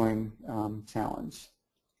ongoing challenge.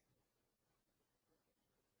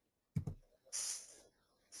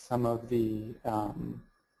 Some of the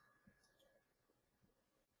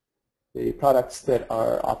products that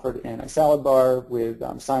are offered in a salad bar with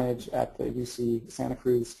signage at the UC Santa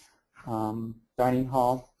Cruz dining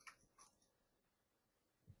hall,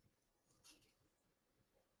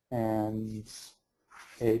 and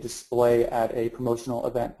a display at a promotional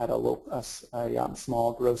event at a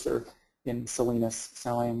small grocer in Salinas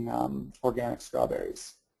selling organic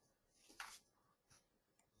strawberries.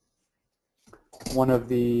 One of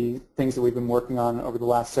the things that we've been working on over the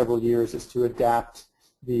last several years is to adapt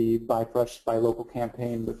the Buy Fresh, Buy Local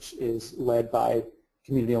campaign, which is led by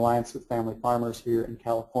Community Alliance with Family Farmers here in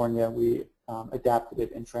California. We adapted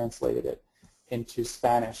it and translated it into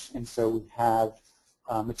Spanish. And so we have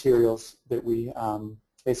materials that we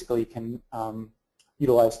basically can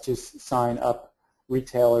utilize to sign up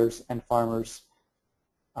retailers and farmers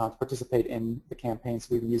to participate in the campaign. So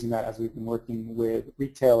we've been using that as we've been working with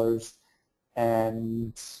retailers,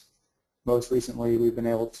 and most recently we've been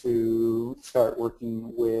able to start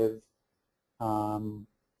working with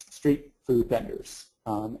street food vendors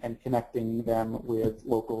and connecting them with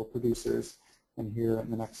local producers. And here in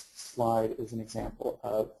the next slide is an example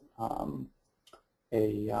of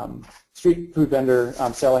a street food vendor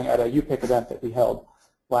selling at a UPIC event that we held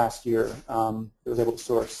last year. That was able to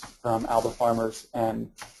source from ALBA farmers, and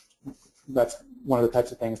that's one of the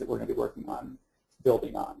types of things that we're going to be working on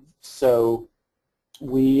building on. So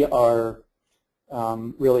we are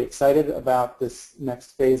really excited about this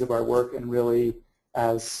next phase of our work, and really,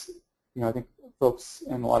 as I think folks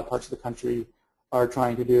in a lot of parts of the country are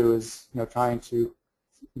trying to do, is trying to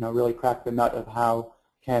really crack the nut of how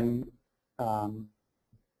can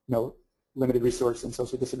limited resource and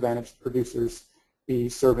socially disadvantaged producers be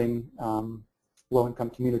serving low-income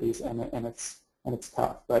communities, and it's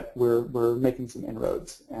tough, but we're making some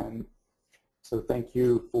inroads. And so thank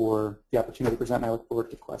you for the opportunity to present, and I look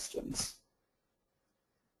forward to questions.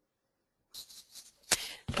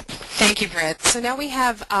 Thank you, Brett. So now we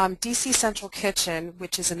have DC Central Kitchen,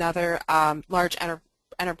 which is another large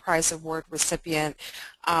enterprise award recipient.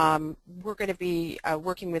 We're going to be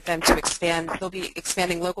working with them to expand. They'll be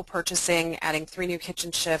expanding local purchasing, adding 3 new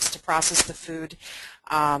kitchen shifts to process the food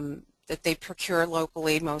that they procure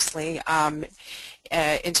locally mostly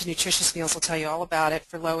into nutritious meals. I'll tell you all about it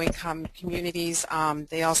for low-income communities.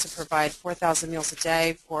 They also provide 4,000 meals a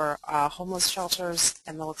day for homeless shelters,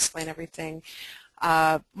 and they'll explain everything.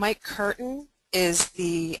 Mike Curtin is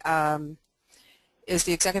the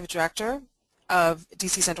executive director of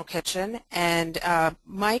DC Central Kitchen, and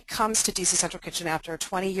Mike comes to DC Central Kitchen after a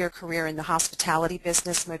 20-year career in the hospitality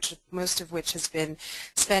business, most of which has been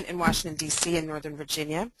spent in Washington, D.C. and Northern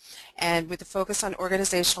Virginia. And with a focus on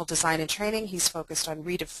organizational design and training, he's focused on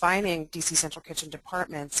redefining DC Central Kitchen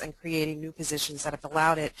departments and creating new positions that have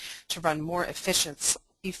allowed it to run more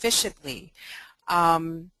efficiently.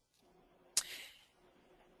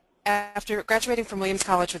 After graduating from Williams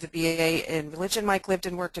College with a BA in religion, Mike lived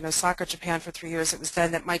and worked in Osaka, Japan for 3 years. It was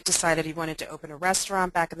then that Mike decided he wanted to open a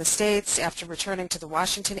restaurant back in the States. After returning to the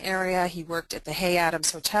Washington area, he worked at the Hay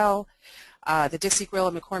Adams Hotel, the Dixie Grill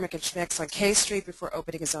and McCormick and Schmick's on K Street before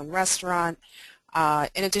opening his own restaurant.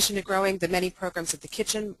 In addition to growing the many programs at the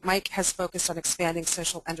kitchen, Mike has focused on expanding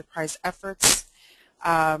social enterprise efforts.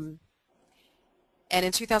 And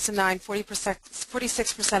in 2009,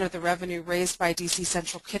 46% of the revenue raised by DC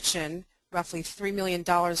Central Kitchen, roughly $3 million,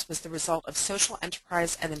 was the result of social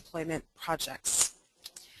enterprise and employment projects.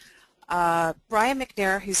 Brian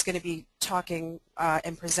MacNair, who's going to be talking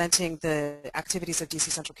and presenting the activities of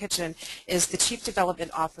DC Central Kitchen, is the Chief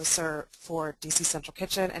Development Officer for DC Central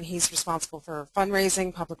Kitchen, and he's responsible for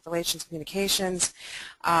fundraising, public relations, communications,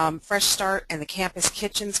 Fresh Start, and the Campus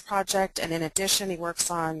Kitchens project. And in addition, he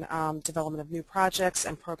works on development of new projects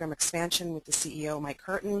and program expansion with the CEO, Mike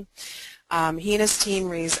Curtin. He and his team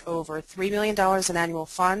raise over $3 million in annual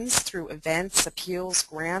funds through events, appeals,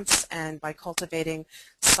 grants, and by cultivating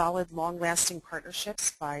solid, long-lasting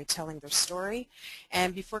partnerships by telling their story.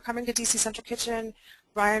 And before coming to DC Central Kitchen,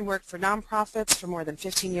 Brian worked for nonprofits for more than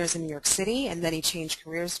 15 years in New York City, and then he changed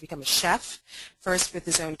careers to become a chef, first with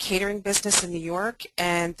his own catering business in New York,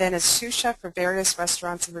 and then as sous chef for various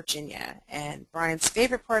restaurants in Virginia. And Brian's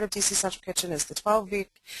favorite part of DC Central Kitchen is the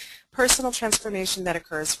 12-week personal transformation that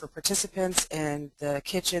occurs for participants in the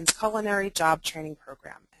kitchen's culinary job training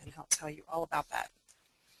program, and he'll tell you all about that.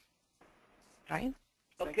 Brian?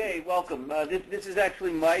 Okay, welcome. This is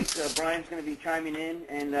actually Mike. Brian's going to be chiming in,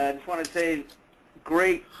 and I just want to say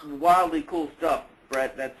great, wildly cool stuff,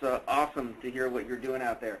 Brett. That's awesome to hear what you're doing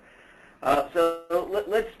out there. So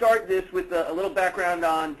let's start this with a little background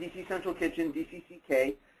on DC Central Kitchen,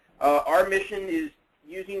 DCCK. Our mission is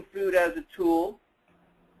using food as a tool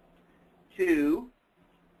to,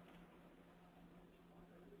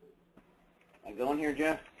 I'm going here,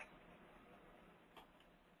 Jeff.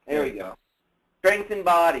 There we go. Strengthen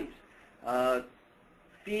bodies.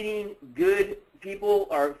 Feeding good people,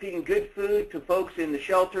 or feeding good food to folks in the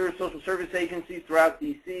shelters, social service agencies throughout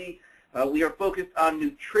DC. We are focused on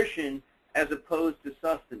nutrition as opposed to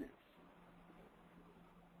sustenance.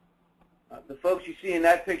 The folks you see in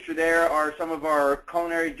that picture there are some of our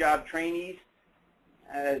culinary job trainees.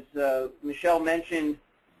 As Michelle mentioned,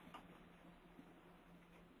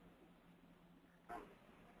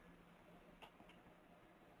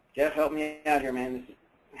 Jeff, help me out here, man.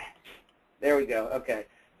 There we go. Okay.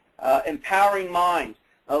 Empowering minds.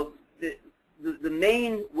 The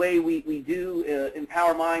main way we do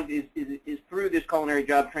empower minds is through this culinary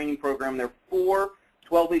job training program. There are 4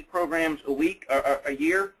 12-week programs a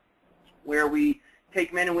year, where we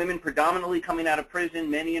take men and women predominantly coming out of prison,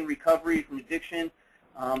 many in recovery from addiction,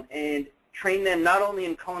 and train them not only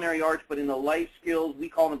in culinary arts but in the life skills. We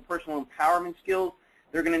call them personal empowerment skills.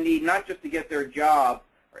 They're going to need not just to get their job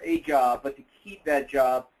or a job, but to keep that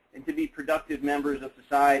job and to be productive members of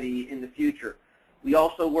society in the future. We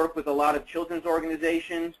also work with a lot of children's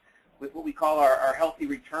organizations with what we call our Healthy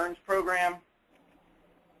Returns program,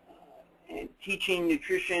 and teaching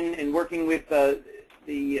nutrition and working with the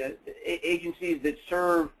agencies that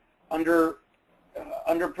serve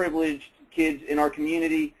underprivileged kids in our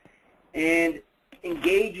community, and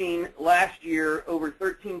engaging last year over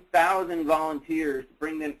 13,000 volunteers to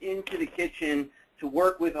bring them into the kitchen to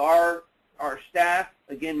work with our staff,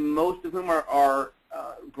 again, most of whom are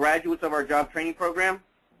graduates of our job training program,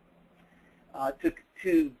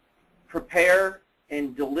 to prepare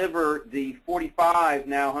and deliver the 45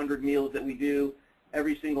 now 100 meals that we do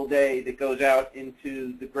every single day that goes out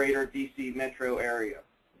into the greater DC metro area.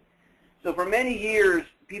 So for many years,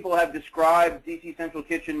 people have described DC Central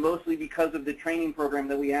Kitchen mostly because of the training program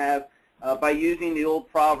that we have, by using the old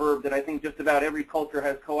proverb that I think just about every culture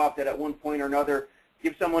has co-opted at one point or another: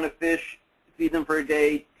 give someone a fish, feed them for a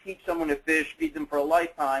day; teach someone to fish, feed them for a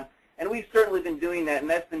lifetime. And we've certainly been doing that, and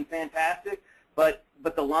that's been fantastic, but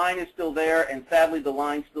the line is still there, and sadly the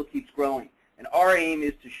line still keeps growing. And our aim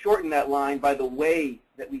is to shorten that line by the way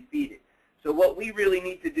that we feed it. So what we really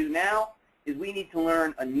need to do now is we need to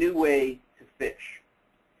learn a new way to fish.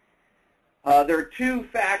 There are 2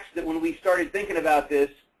 facts that when we started thinking about this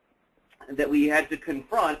that we had to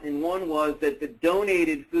confront, and one was that the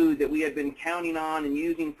donated food that we had been counting on and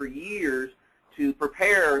using for years to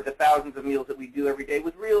prepare the thousands of meals that we do every day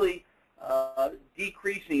was really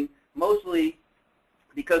decreasing, mostly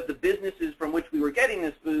because the businesses from which we were getting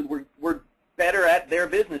this food were better at their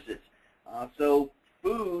businesses. So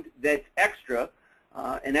food that's extra,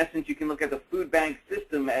 in essence, you can look at the food bank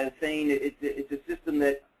system as saying it's a system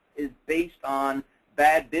that is based on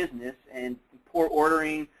bad business and poor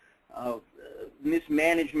ordering,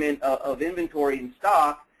 mismanagement of inventory and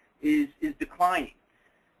stock is declining.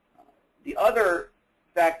 The other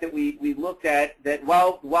fact that we looked at, that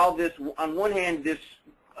while this, on one hand, this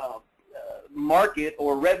market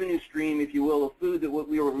or revenue stream, if you will, of food that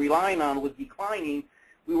we were relying on was declining,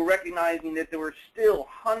 we were recognizing that there were still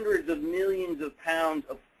hundreds of millions of pounds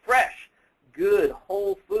of fresh, good,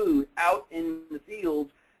 whole food out in the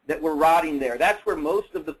fields that were rotting there. That's where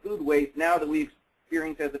most of the food waste now that we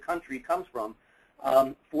experience as a country comes from,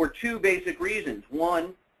 for 2 basic reasons.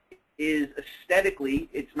 One is aesthetically,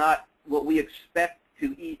 it's not what we expect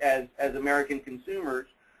to eat as American consumers,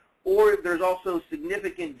 or there's also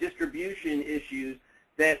significant distribution issues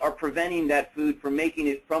that are preventing that food from making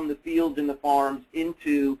it from the fields and the farms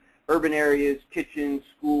into urban areas, kitchens,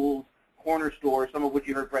 schools, corner stores, some of which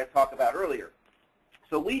you heard Brett talk about earlier.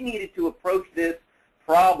 So we needed to approach this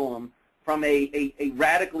problem from a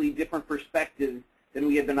radically different perspective than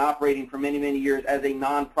we had been operating for many, many years as a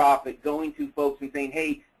nonprofit, going to folks and saying,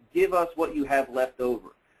 hey, give us what you have left over,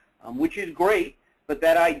 which is great, but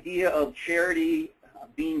that idea of charity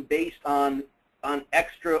being based on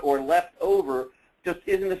extra or leftover just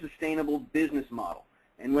isn't a sustainable business model.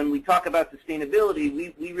 And when we talk about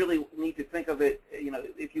sustainability, we really need to think of it,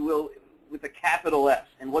 if you will, with a capital S,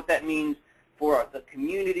 and what that means for the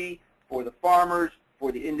community, for the farmers,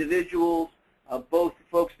 for the individuals, both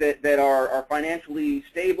folks that are financially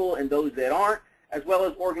stable and those that aren't, as well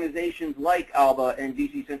as organizations like ALBA and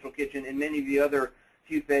DC Central Kitchen and many of the other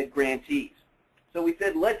HUFED grantees. So we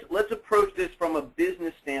said, let's approach this from a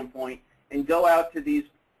business standpoint and go out to these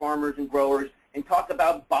farmers and growers and talk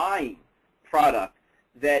about buying product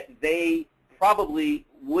that they probably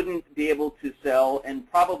wouldn't be able to sell and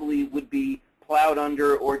probably would be plowed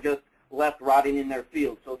under or just left rotting in their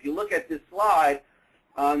fields. So if you look at this slide,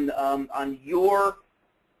 on your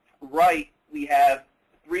right, we have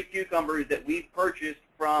 3 cucumbers that we've purchased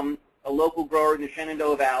from a local grower in the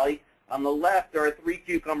Shenandoah Valley. On the left, there are 3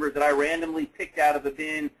 cucumbers that I randomly picked out of a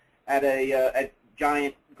bin at a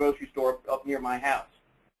giant grocery store up near my house.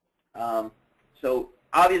 So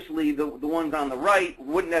obviously, the ones on the right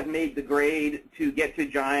wouldn't have made the grade to get to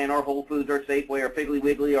Giant or Whole Foods or Safeway or Piggly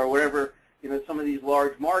Wiggly or whatever, some of these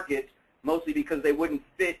large markets, mostly because they wouldn't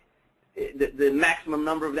fit. The maximum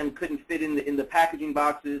number of them couldn't fit in the packaging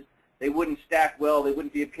boxes. They wouldn't stack well. They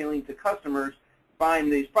wouldn't be appealing to customers buying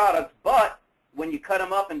these products. But when you cut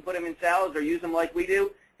them up and put them in salads or use them like we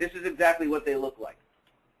do, this is exactly what they look like.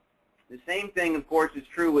 The same thing, of course, is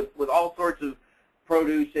true with all sorts of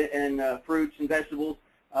produce and fruits and vegetables.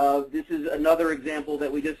 This is another example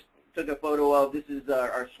that we just took a photo of. This is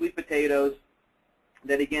our sweet potatoes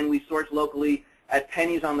that, again, we source locally at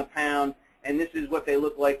pennies on the pound, and this is what they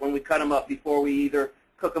look like when we cut them up before we either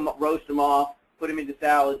cook them up, roast them off, put them into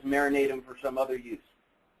salads, marinate them for some other use.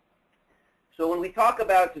 So when we talk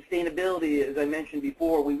about sustainability, as I mentioned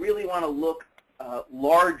before, we really want to look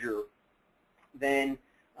larger than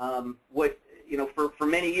what, you know, for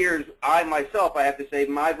many years, I have to say,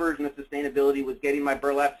 my version of sustainability was getting my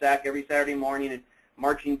burlap sack every Saturday morning and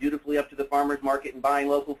marching dutifully up to the farmer's market and buying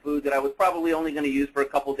local food that I was probably only going to use for a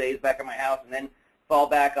couple days back at my house and then fall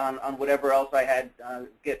back on whatever else I had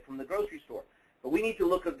get from the grocery store. But we need to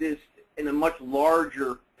look at this in a much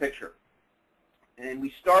larger picture. And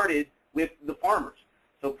we started with the farmers.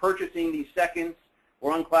 So purchasing these seconds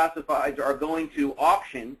or unclassifieds are going to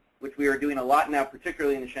auction, which we are doing a lot now,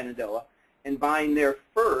 particularly in the Shenandoah, and buying their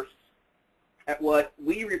firsts at what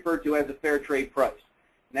we refer to as a fair trade price.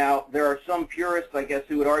 Now, there are some purists, I guess,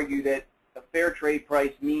 who would argue that a fair trade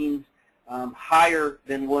price means higher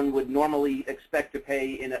than one would normally expect to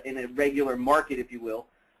pay in a regular market, if you will.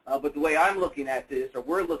 But the way I'm looking at this, or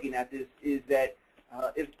we're looking at this, is that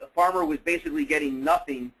if a farmer was basically getting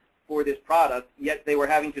nothing for this product, yet they were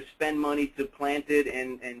having to spend money to plant it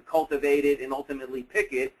and cultivate it and ultimately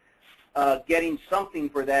pick it, getting something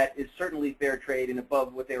for that is certainly fair trade and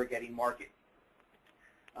above what they were getting market.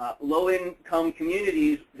 Low-income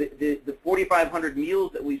communities, the 4,500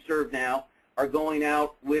 meals that we serve now are going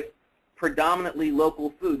out with predominantly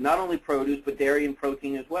local food, not only produce, but dairy and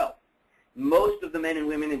protein as well. Most of the men and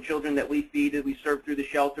women and children that we feed, that we serve through the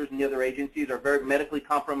shelters and the other agencies, are very medically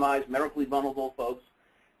compromised, medically vulnerable folks.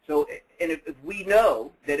 So, and if we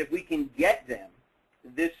know that if we can get them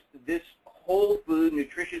this whole food,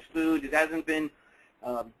 nutritious food, it hasn't been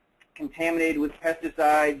contaminated with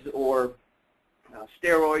pesticides or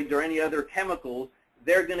steroids or any other chemicals,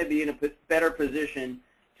 they're going to be in a better position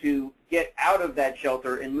to get out of that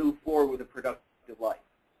shelter and move forward with a productive life.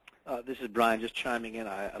 This is Brian, just chiming in.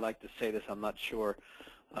 I like to say this. I'm not sure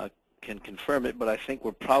can confirm it, but I think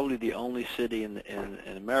we're probably the only city in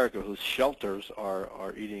America whose shelters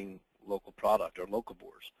are eating local product, or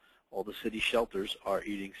locavores. All the city shelters are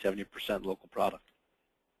eating 70% local product.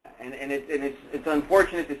 And it's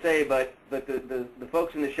unfortunate to say, but the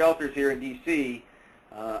folks in the shelters here in D.C.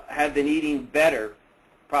 Have been eating better,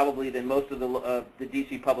 probably, than most of the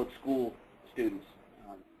D.C. public school students.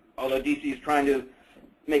 Although D.C. is trying to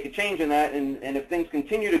make a change in that, and if things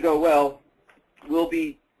continue to go well, we'll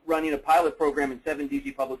be running a pilot program in 7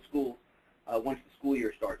 D.C. public schools once the school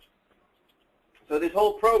year starts. So this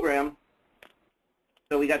whole program,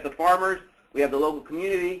 so we got the farmers, we have the local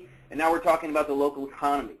community, and now we're talking about the local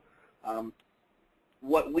economy.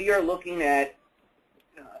 What we are looking at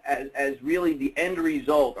as really the end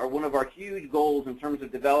result, or one of our huge goals in terms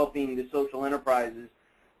of developing the social enterprises,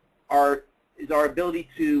 is our ability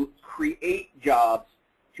to create jobs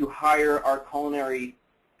to hire our culinary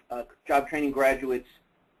job training graduates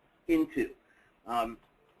into.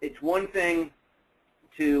 It's one thing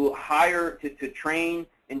to hire, to train,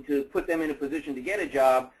 and to put them in a position to get a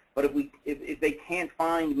job, but if they can't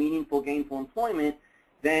find meaningful, gainful employment,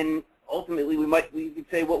 then ultimately we could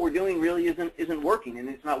say what we're doing really isn't working, and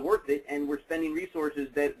it's not worth it, and we're spending resources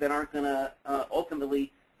that aren't going to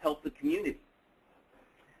ultimately help the community.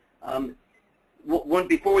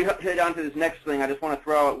 Before we head on to this next thing, I just want to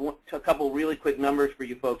throw out a couple really quick numbers for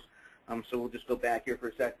you folks. So we'll just go back here for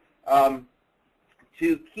a sec.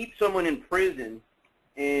 To keep someone in prison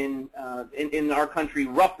in our country,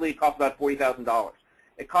 roughly costs about $40,000.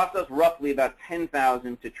 It costs us roughly about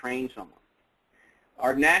 $10,000 to train someone.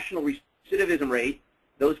 Our national recidivism rate,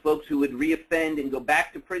 those folks who would reoffend and go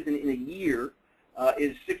back to prison in a year,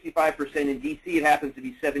 is 65%. In D.C., it happens to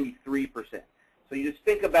be 73%. So you just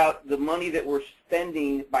think about the money that we're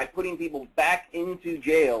spending by putting people back into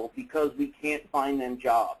jail because we can't find them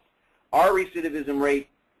jobs. Our recidivism rate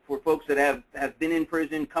for folks that have been in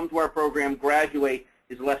prison, come to our program, graduate,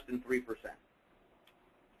 is less than 3%.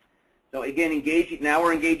 So again, now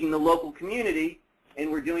we're engaging the local community,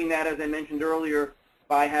 and we're doing that, as I mentioned earlier,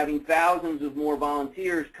 by having thousands of more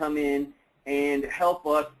volunteers come in and help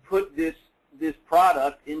us put this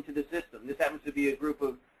product into the system. This happens to be a group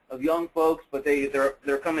of young folks, but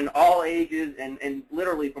they're coming all ages and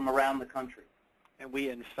literally from around the country. And we,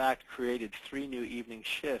 in fact, created 3 new evening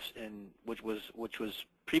shifts, which was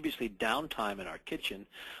previously downtime in our kitchen.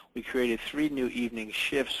 We created 3 new evening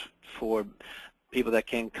shifts for people that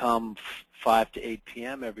can come 5 to 8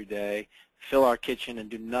 p.m. every day, fill our kitchen, and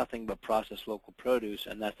do nothing but process local produce,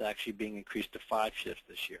 and that's actually being increased to 5 shifts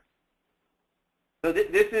this year. So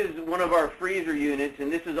this is one of our freezer units,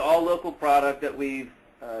 and this is all local product that we've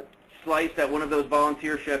sliced at one of those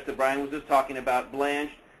volunteer chefs that Brian was just talking about,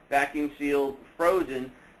 blanched, vacuum sealed,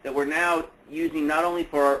 frozen, that we're now using not only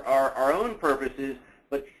for our own purposes,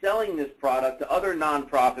 but selling this product to other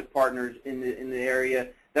nonprofit partners in the area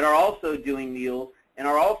that are also doing meals and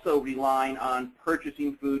are also relying on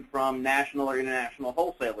purchasing food from national or international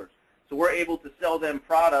wholesalers. So we're able to sell them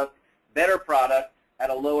product, better product,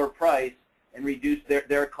 at a lower price and reduce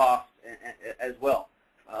their costs as well.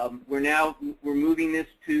 We're moving this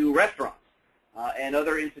to restaurants and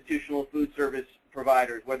other institutional food service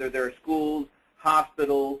providers, whether they're schools,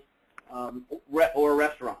 hospitals, or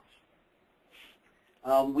restaurants.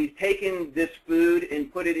 We've taken this food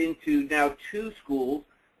and put it into now 2 schools.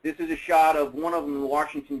 This is a shot of one of them, the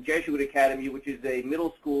Washington Jesuit Academy, which is a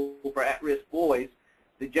middle school for at-risk boys.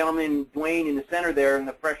 The gentleman, Dwayne, in the center there in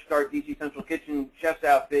the Fresh Start DC Central Kitchen chef's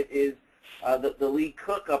outfit is the lead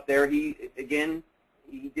cook up there. He did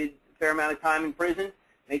a fair amount of time in prison,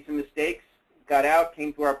 made some mistakes, got out,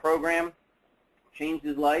 came to our program, changed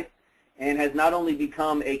his life, and has not only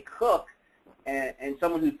become a cook and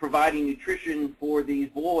someone who's providing nutrition for these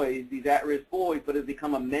boys, these at-risk boys, but has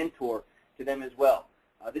become a mentor to them as well.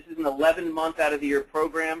 This is an 11-month out of the year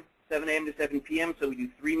program, 7 a.m. to 7 p.m., so we do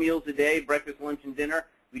 3 meals a day, breakfast, lunch, and dinner.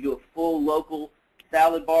 We do a full local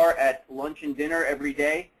salad bar at lunch and dinner every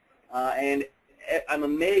day, and I'm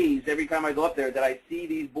amazed every time I go up there that I see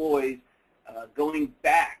these boys going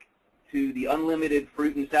back to the unlimited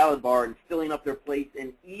fruit and salad bar and filling up their plates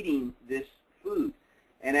and eating this food.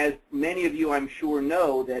 And as many of you, I'm sure,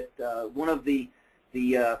 know, that one of a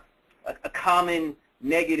common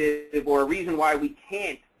negative or a reason why we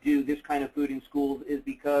can't do this kind of food in schools is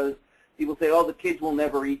because people say, oh, the kids will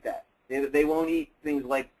never eat that. They won't eat things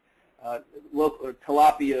like local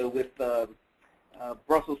tilapia with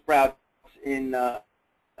Brussels sprouts in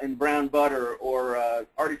brown butter, or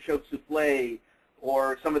artichoke souffle,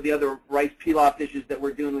 or some of the other rice pilaf dishes that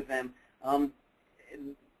we're doing with them.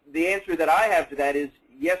 The answer that I have to that is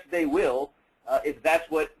yes, they will, if that's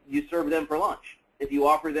what you serve them for lunch. If you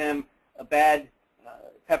offer them a bad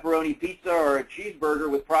pepperoni pizza or a cheeseburger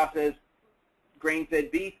with processed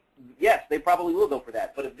grain-fed beef, yes, they probably will go for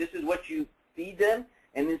that. But if this is what you feed them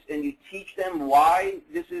and you teach them why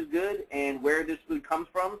this is good and where this food comes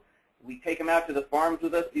from, we take them out to the farms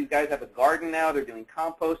with us. These guys have a garden now. They're doing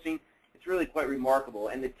composting. It's really quite remarkable.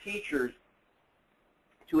 And the teachers,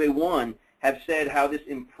 to a one, have said how this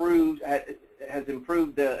has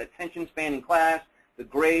improved the attention span in class, the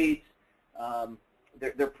grades,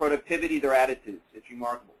 their productivity, their attitudes. It's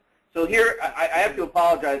remarkable. So here, I have to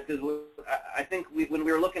apologize because I think when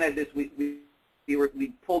we were looking at this, we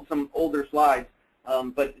pulled some older slides,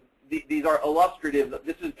 but these are illustrative.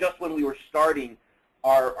 This is just when we were starting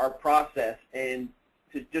our process, and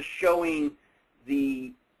to just showing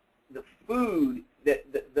the food,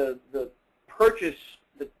 the purchase,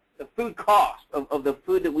 the food cost of the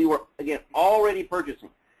food that we were, again, already purchasing.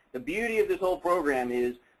 The beauty of this whole program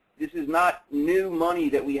is this is not new money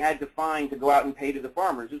that we had to find to go out and pay to the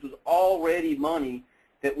farmers. This was already money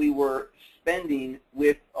that we were spending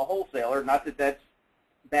with a wholesaler. Not that that's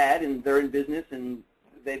bad, and they're in business, and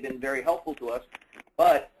they've been very helpful to us,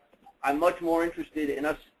 but I'm much more interested in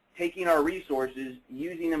us taking our resources,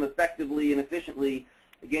 using them effectively and efficiently,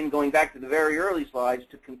 again, going back to the very early slides,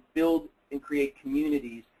 to build and create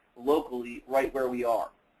communities locally right where we are.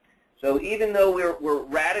 So even though we're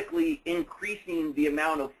radically increasing the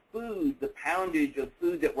amount of food, the poundage of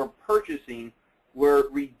food that we're purchasing, we're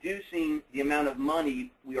reducing the amount of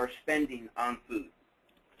money we are spending on food.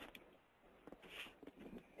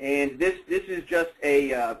 And this is just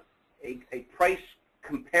a price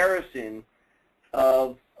comparison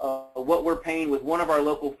of what we're paying with one of our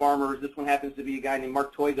local farmers. This one happens to be a guy named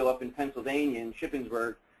Mark Toigo up in Pennsylvania, in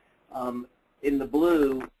Shippensburg, in the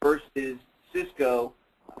blue, versus Cisco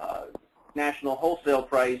national wholesale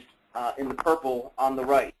price in the purple on the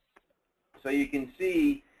right. So you can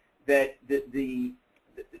see that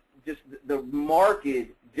just the marked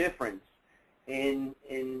difference in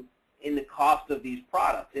the cost of these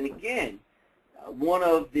products. And again, one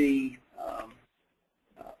of the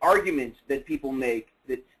arguments that people make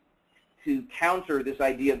that to counter this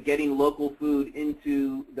idea of getting local food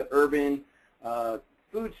into the urban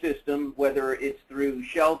food system, whether it's through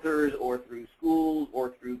shelters or through schools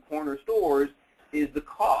or through corner stores, is the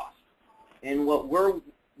cost. And what we're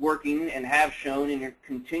working and have shown and are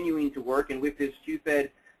continuing to work, and with this HUFED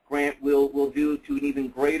grant we'll do to an even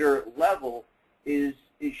greater level, is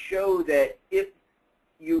show that if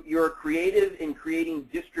you're creative in creating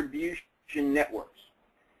distribution networks,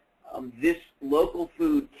 this local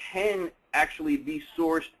food can actually be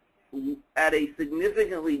sourced at a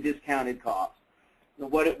significantly discounted cost than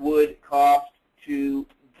what it would cost to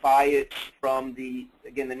buy it from the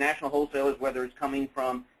national wholesalers, whether it's coming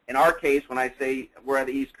from, in our case, when I say we're at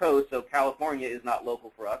the East Coast, so California is not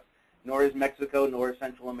local for us, nor is Mexico, nor is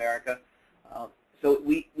Central America. So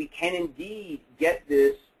we can indeed get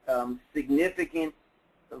this significant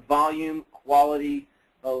volume, quality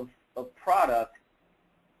of product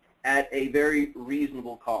at a very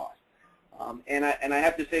reasonable cost. And I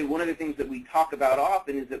have to say, one of the things that we talk about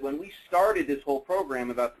often is that when we started this whole program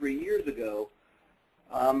about 3 years ago,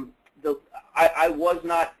 I was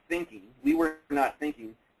not thinking, we were not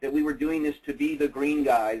thinking that we were doing this to be the green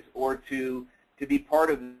guys or to be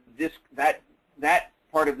part of this, that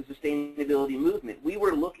part of the sustainability movement. We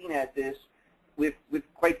were looking at this with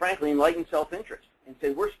quite frankly, enlightened self-interest and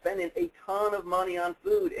said, we're spending a ton of money on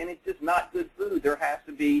food and it's just not good food. There has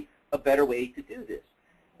to be a better way to do this.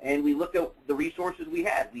 And we looked at the resources we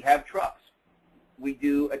had. We have trucks. We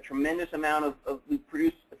do a tremendous amount we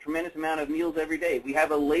produce a tremendous amount of meals every day. We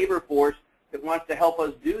have a labor force that wants to help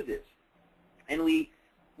us do this. And we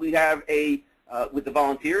have with the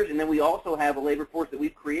volunteers, and then we also have a labor force that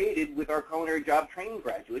we've created with our culinary job training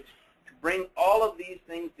graduates to bring all of these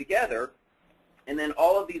things together, and then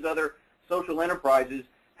all of these other social enterprises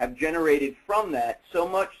have generated from that, so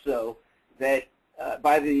much so that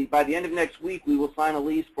by the end of next week, we will sign a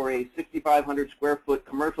lease for a 6,500 square foot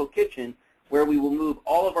commercial kitchen where we will move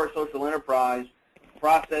all of our social enterprise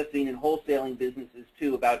processing and wholesaling businesses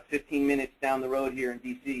to about 15 minutes down the road here in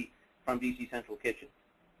D.C. from D.C. Central Kitchen.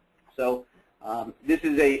 So this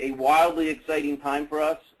is a wildly exciting time for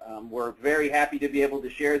us. We're very happy to be able to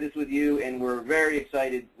share this with you, and we're very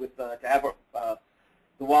excited to have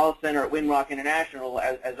the Wallace Center at Winrock International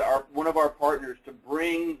as one of our partners to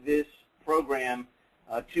bring this program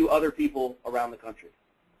to other people around the country.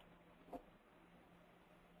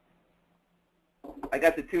 I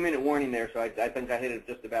got the 2-minute warning there, so I think I hit it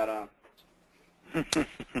just about on.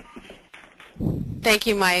 Thank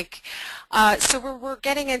you, Mike. So we're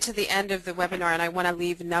getting into the end of the webinar, and I want to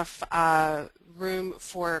leave enough room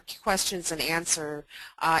for questions and answer.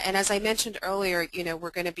 And as I mentioned earlier, we're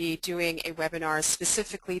going to be doing a webinar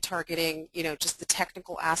specifically targeting, just the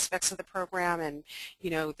technical aspects of the program and,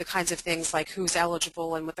 the kinds of things like who's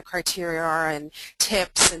eligible and what the criteria are and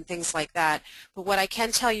tips and things like that. But what I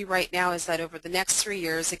can tell you right now is that over the next 3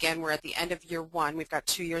 years, again, we're at the end of year 1, we've got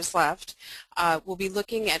 2 years left, we'll be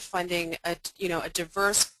looking at funding a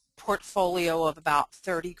diverse portfolio of about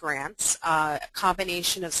 30 grants, a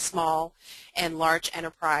combination of small and large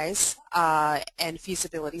enterprise and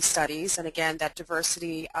feasibility studies, and again that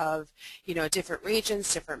diversity of different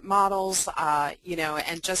regions, different models,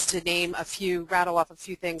 and just to name a few, rattle off a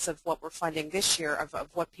few things of what we're funding this year, of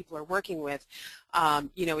what people are working with.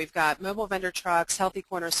 We've got mobile vendor trucks, healthy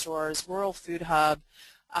corner stores, rural food hub,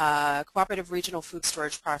 cooperative regional food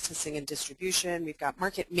storage processing and distribution. We've got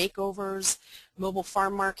market makeovers, mobile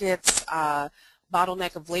farm markets,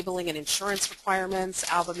 bottleneck of labeling and insurance requirements.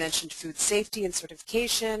 ALBA mentioned food safety and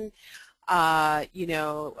certification,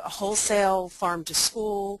 wholesale, farm to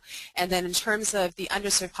school. And then in terms of the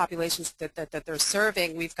underserved populations that they're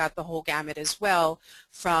serving, we've got the whole gamut as well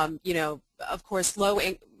from, of course,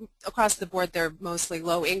 across the board, they're mostly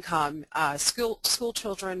low income, school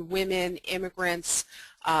children, women, immigrants,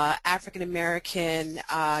 African American,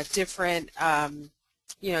 different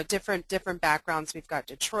backgrounds. We've got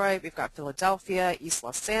Detroit, we've got Philadelphia, East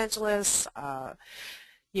Los Angeles,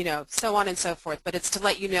 so on and so forth. But it's to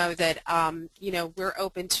let you know that we're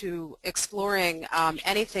open to exploring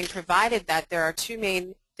anything, provided that there are 2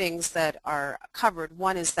 main things that are covered.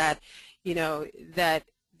 One is that that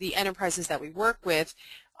the enterprises that we work with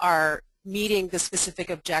are meeting the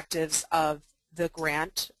specific objectives of the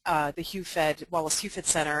grant, the HUFED, Wallace HUFED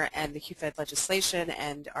Center, and the HUFED legislation,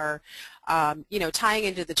 and are, tying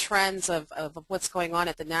into the trends of what's going on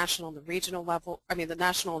at the national and the regional level, the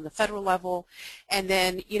national and the federal level, and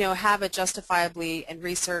then, have a justifiably and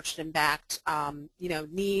researched and backed,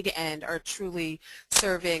 need, and are truly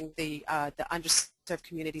serving the underserved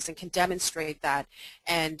communities and can demonstrate that.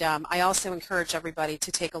 And I also encourage everybody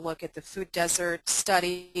to take a look at the Food Desert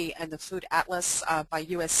Study and the Food Atlas by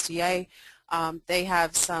USDA. They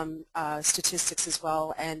have some statistics as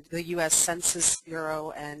well, and the U.S. Census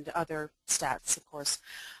Bureau and other stats, of course.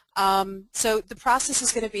 So the process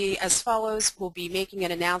is going to be as follows. We'll be making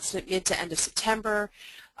an announcement mid to end of September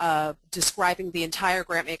describing the entire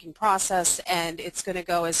grant-making process, and it's going to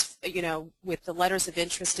go as, with the letters of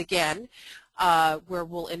interest again, where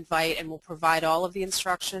we'll invite and we'll provide all of the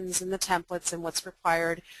instructions and the templates and what's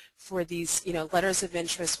required for these, letters of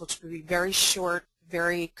interest, which will be very short,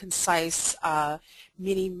 very concise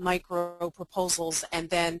mini micro proposals, and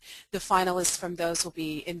then the finalists from those will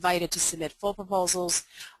be invited to submit full proposals.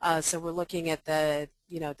 So we're looking at the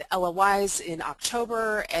LOIs in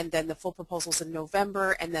October, and then the full proposals in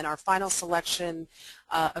November, and then our final selection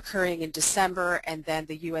occurring in December, and then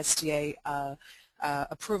the USDA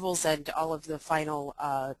approvals and all of the final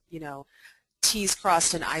T's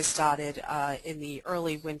crossed and I's dotted in the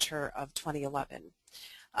early winter of 2011.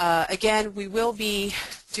 Again, we will be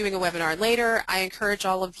doing a webinar later. I encourage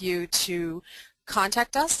all of you to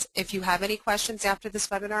contact us if you have any questions after this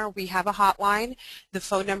webinar. We have a hotline. The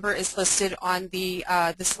phone number is listed on the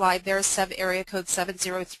slide there, area code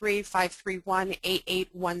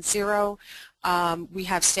 703-531-8810. We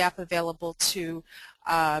have staff available to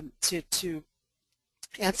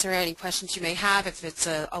answer any questions you may have. If it's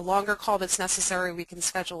a longer call that's necessary, we can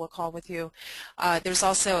schedule a call with you. There's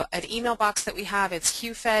also an email box that we have. It's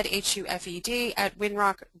HUFED, H-U-F-E-D,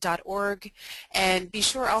 @winrock.org. And be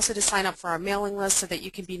sure also to sign up for our mailing list so that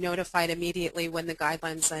you can be notified immediately when the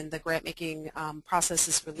guidelines and the grant-making process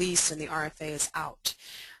is released and the RFA is out.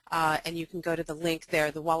 And you can go to the link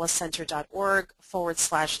there,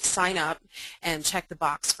 thewallacecenter.org/sign up, and check the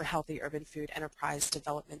box for Healthy Urban Food Enterprise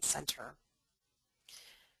Development Center.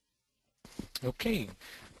 Okay,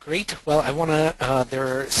 great. Well, there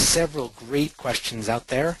are several great questions out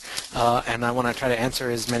there, and I want to try to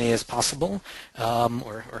answer as many as possible,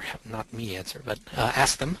 or not me answer, but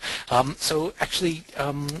ask them. So actually,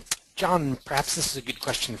 John, perhaps this is a good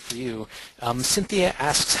question for you. Cynthia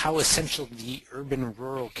asks how essential the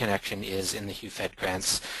urban-rural connection is in the HUFED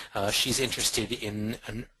grants. She's interested in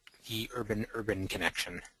the urban-urban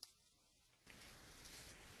connection.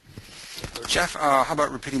 Jeff, how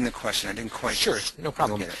about repeating the question? I didn't quite. Sure, no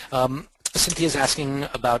problem. Cynthia's asking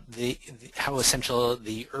about how essential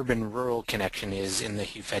the urban-rural connection is in the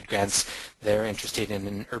HUFED grants. They're interested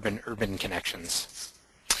in urban-urban connections.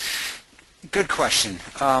 Good question.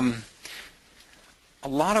 A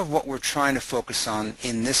lot of what we're trying to focus on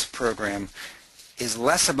in this program is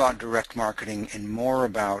less about direct marketing and more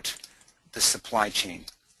about the supply chain.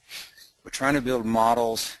 We're trying to build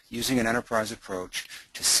models using an enterprise approach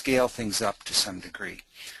to scale things up to some degree.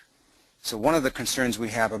 So one of the concerns we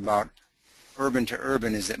have about urban to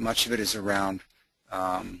urban is that much of it is around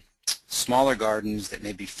smaller gardens that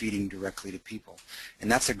may be feeding directly to people.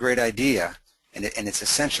 And that's a great idea, and it's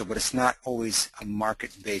essential, but it's not always a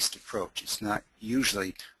market-based approach. It's not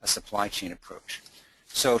usually a supply chain approach.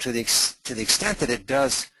 So to the extent that it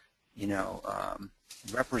does,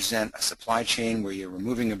 represent a supply chain where you're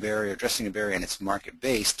removing a barrier, addressing a barrier, and it's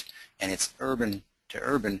market-based, and it's urban to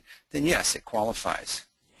urban, then yes, it qualifies.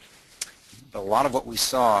 But a lot of what we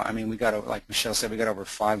saw, I mean, we got, like Michelle said, we got over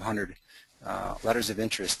 500 letters of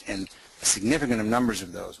interest, and a significant numbers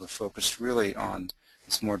of those were focused really on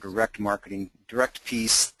this more direct marketing, direct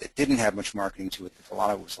piece that didn't have much marketing to it. It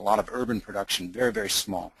was a lot of urban production, very, very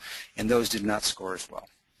small, and those did not score as well.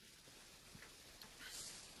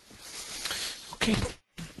 Okay.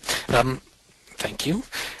 Thank you.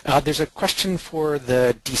 There's a question for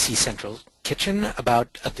the DC Central Kitchen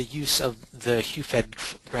about the use of the HUFED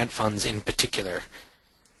grant funds in particular,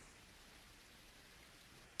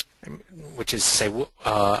 which is to say,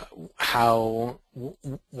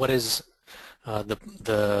 what is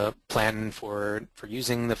the plan for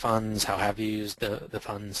using the funds? How have you used the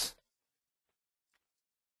funds?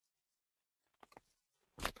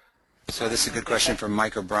 So this is a good question from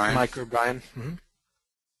Mike O'Brien. Mike O'Brien. Mm-hmm.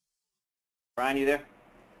 Brian, you there?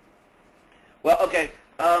 Well, okay.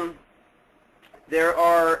 There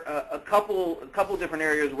are a couple different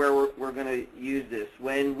areas where we're going to use this.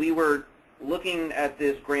 When we were looking at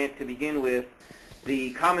this grant to begin with,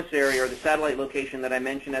 the commissary or the satellite location that I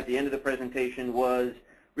mentioned at the end of the presentation was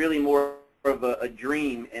really more of a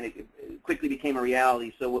dream, and it quickly became a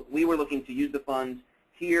reality. So we were looking to use the funds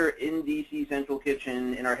here in DC Central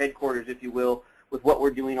Kitchen, in our headquarters, if you will, with what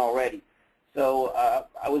we're doing already. So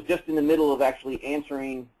I was just in the middle of actually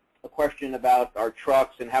answering a question about our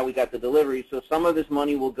trucks and how we got the delivery. So some of this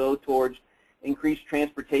money will go towards increased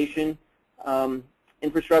transportation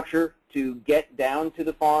infrastructure to get down to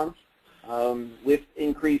the farms. With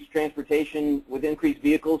increased transportation, with increased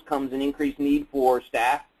vehicles comes an increased need for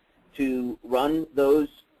staff to run those,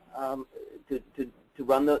 to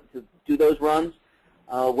do those runs.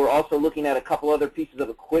 We're also looking at a couple other pieces of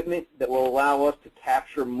equipment that will allow us to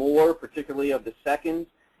capture more, particularly of the seconds,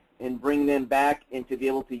 and bring them back and to be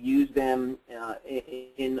able to use them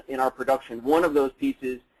in our production. One of those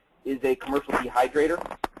pieces is a commercial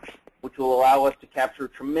dehydrator, which will allow us to capture a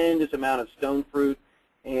tremendous amount of stone fruit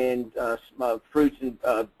and fruits and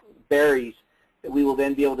berries that we will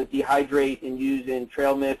then be able to dehydrate and use in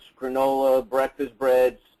trail mix, granola, breakfast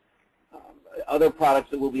breads, other products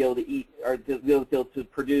that we'll be able to eat or to be able to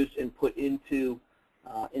produce and put into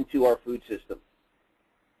our food system.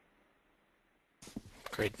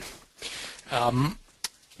 Great.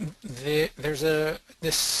 There's a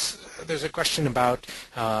question about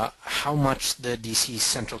how much the DC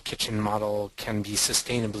Central Kitchen model can be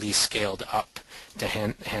sustainably scaled up to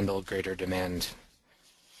handle greater demand.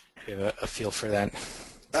 Do you have a feel for that?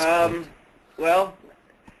 Well,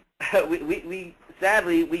 we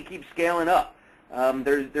sadly we keep scaling up.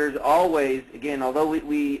 There's always, again, although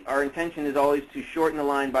our intention is always to shorten the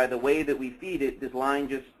line by the way that we feed it, this line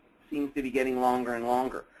just seems to be getting longer and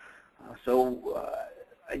longer.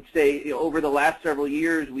 I'd say over the last several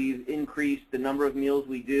years we've increased the number of meals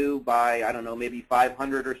we do by, I don't know, maybe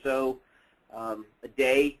 500 or so a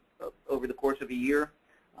day over the course of a year.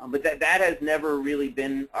 But that has never really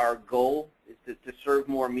been our goal, is to serve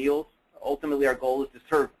more meals. Ultimately our goal is to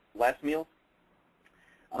serve less meals.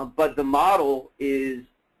 But the model is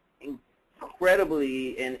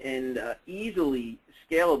incredibly and easily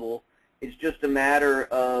scalable. It's just a matter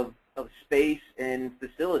of space and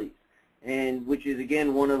facilities, and which is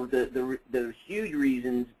again one of the huge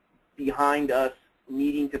reasons behind us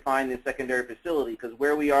needing to find this secondary facility, because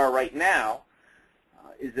where we are right now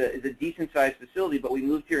is a decent sized facility, but we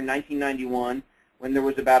moved here in 1991 when there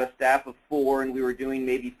was about a staff of 4 and we were doing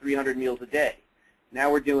maybe 300 meals a day.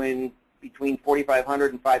 Now we're doing between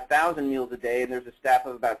 4,500 and 5,000 meals a day, and there's a staff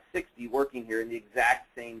of about 60 working here in the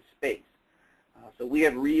exact same space. So we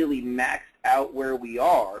have really maxed out where we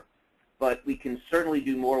are, but we can certainly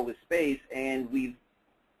do more with space, and we've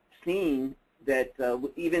seen that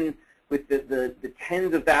even with the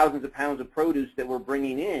tens of thousands of pounds of produce that we're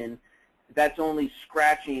bringing in, that's only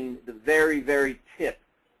scratching the very, very tip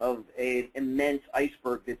of an immense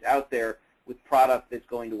iceberg that's out there with product that's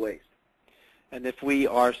going to waste. And if we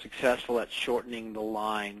are successful at shortening the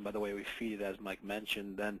line by the way we feed it, as Mike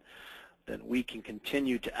mentioned, then we can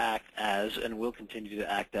continue to act as, and will continue to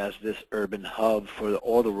act as, this urban hub for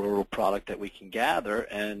all the rural product that we can gather.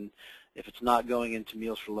 And if it's not going into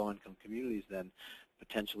meals for low-income communities, then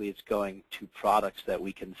potentially it's going to products that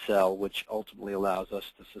we can sell, which ultimately allows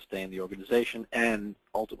us to sustain the organization and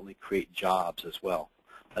ultimately create jobs as well.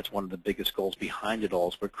 That's one of the biggest goals behind it all,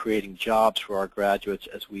 is we're creating jobs for our graduates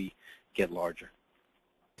as we get larger.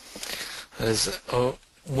 That is a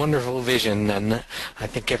wonderful vision, and I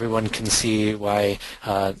think everyone can see why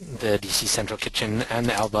the DC Central Kitchen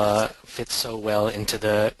and ALBA fit so well into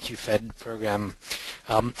the HUFED program.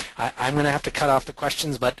 I'm going to have to cut off the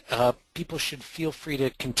questions, but people should feel free to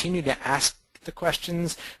continue to ask the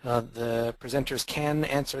questions. The presenters can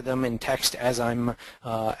answer them in text as I'm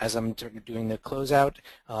doing the closeout,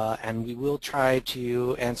 and we will try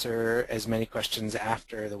to answer as many questions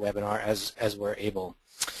after the webinar as we're able.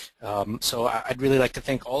 So I'd really like to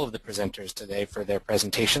thank all of the presenters today for their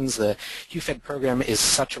presentations. The HUFED program is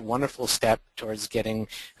such a wonderful step towards getting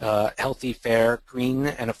healthy, fair, green,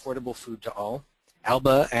 and affordable food to all.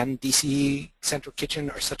 ALBA and DC Central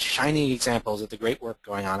Kitchen are such shining examples of the great work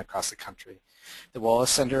going on across the country. The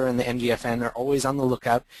Wallace Center and the NGFN are always on the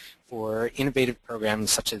lookout for innovative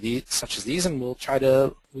programs such as these, and we try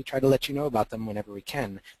to let you know about them whenever we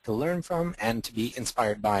can, to learn from and to be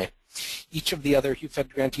inspired by. Each of the other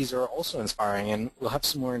HUFED grantees are also inspiring, and we'll have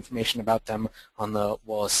some more information about them on the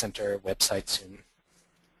Wallace Center website soon.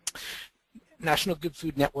 National Good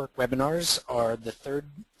Food Network webinars are the third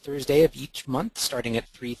Thursday of each month, starting at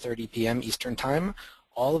 3:30 p.m. Eastern Time.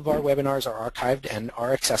 All of our webinars are archived and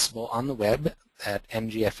are accessible on the web at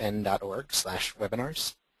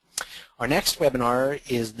ngfn.org/webinars. Our next webinar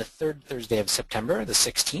is the third Thursday of September, the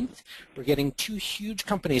 16th. We're getting 2 huge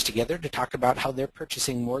companies together to talk about how they're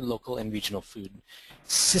purchasing more local and regional food,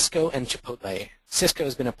 Cisco and Chipotle. Cisco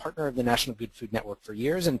has been a partner of the National Good Food Network for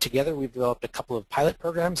years, and together we've developed a couple of pilot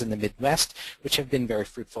programs in the Midwest, which have been very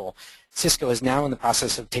fruitful. Cisco is now in the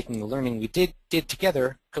process of taking the learning we did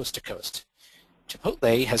together coast to coast.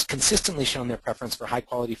 Chipotle has consistently shown their preference for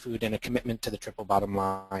high-quality food and a commitment to the triple bottom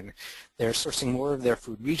line. They're sourcing more of their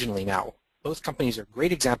food regionally now. Both companies are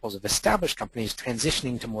great examples of established companies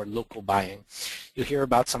transitioning to more local buying. You'll hear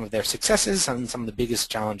about some of their successes and some of the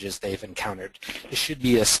biggest challenges they've encountered. This should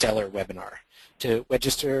be a stellar webinar. To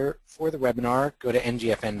register for the webinar, go to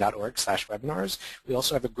ngfn.org/webinars. We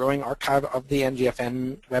also have a growing archive of the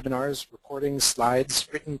NGFN webinars, recordings, slides,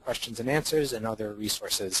 written questions and answers, and other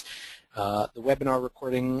resources. The webinar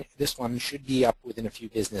recording, this one, should be up within a few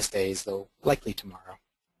business days, though likely tomorrow.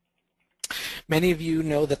 Many of you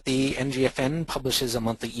know that the NGFN publishes a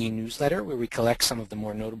monthly e-newsletter where we collect some of the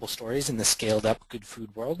more notable stories in the scaled-up good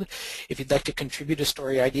food world. If you'd like to contribute a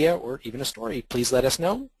story idea or even a story, please let us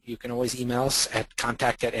know. You can always email us at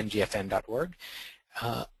contact@ngfn.org.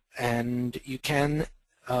 And you can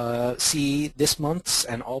see this month's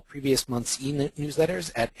and all previous month's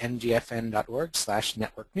e-newsletters at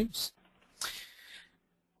ngfn.org/networknews.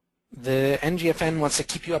 The NGFN wants to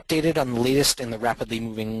keep you updated on the latest in the rapidly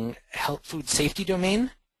moving health food safety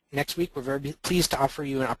domain. Next week, we're very pleased to offer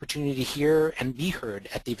you an opportunity to hear and be heard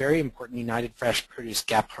at the very important United Fresh Produce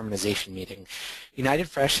Gap Harmonization meeting. United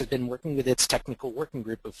Fresh has been working with its technical working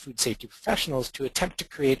group of food safety professionals to attempt to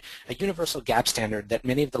create a universal gap standard that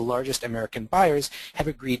many of the largest American buyers have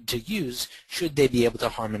agreed to use should they be able to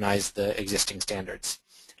harmonize the existing standards.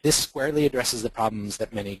 This squarely addresses the problem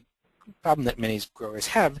that many growers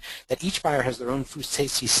have, that each buyer has their own food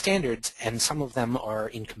safety standards and some of them are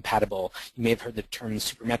incompatible. You may have heard the term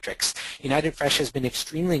supermetrics. United Fresh has been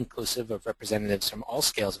extremely inclusive of representatives from all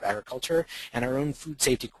scales of agriculture, and our own food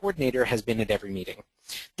safety coordinator has been at every meeting.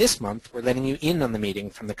 This month, we're letting you in on the meeting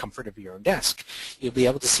from the comfort of your own desk. You'll be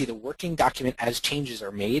able to see the working document as changes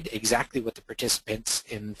are made, exactly what the participants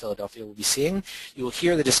in Philadelphia will be seeing. You will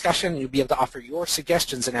hear the discussion, and you'll be able to offer your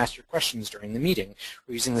suggestions and ask your questions during the meeting.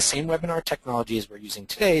 We're using the same webinar technology as we're using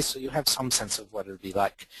today, so you'll have some sense of what it'll be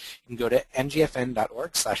like. You can go to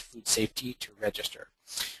ngfn.org/foodsafety to register.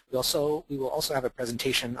 We will also have a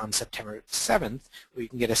presentation on September 7th where you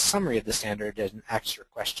can get a summary of the standard and ask your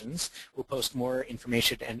questions. We'll post more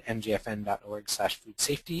information at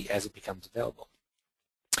ngfn.org/foodsafety as it becomes available.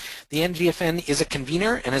 The NGFN is a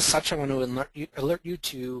convener, and as such I want to alert you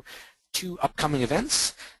to two upcoming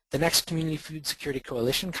events. The next Community Food Security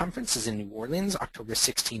Coalition Conference is in New Orleans, October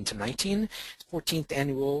 16 to 19. It's 14th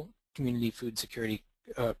Annual Community Food Security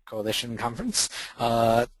Coalition Conference.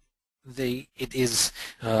 It is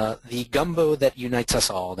the gumbo that unites us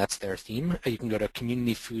all. That's their theme. You can go to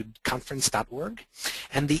communityfoodconference.org.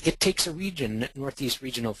 And the It Takes a Region Northeast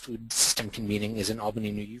Regional Food System Convening is in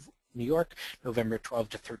Albany, New York, November 12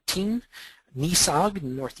 to 13. NISAG,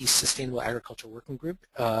 Northeast Sustainable Agriculture Working Group,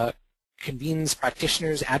 convenes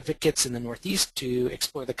practitioners, advocates in the Northeast to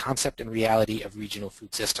explore the concept and reality of regional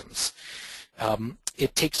food systems.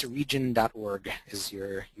 ItTakesARegion.org is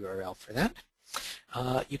your URL for that.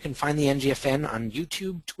 You can find the NGFN on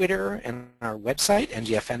YouTube, Twitter, and our website,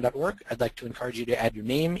 ngfn.org. I'd like to encourage you to add your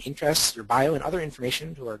name, interests, your bio, and other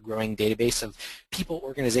information to our growing database of people,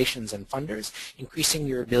 organizations, and funders, increasing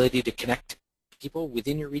your ability to connect people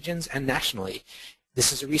within your regions and nationally.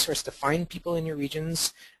 This is a resource to find people in your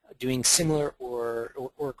regions doing similar or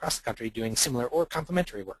across the country doing similar or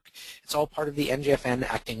complementary work. It's all part of the NGFN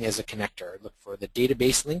acting as a connector. Look for the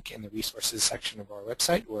database link in the resources section of our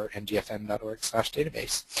website or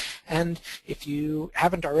ngfn.org/database. And if you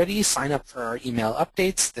haven't already, sign up for our email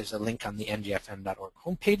updates. There's a link on the ngfn.org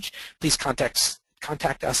homepage. Please contact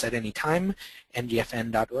us at any time,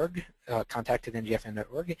 ngfn.org,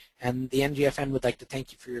 contact@ngfn.org. And the NGFN would like to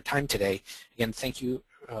thank you for your time today. Again, thank you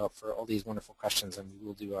for all these wonderful questions, and we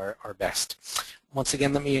will do our best. Once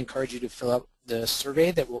again, let me encourage you to fill out the survey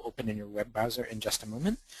that will open in your web browser in just a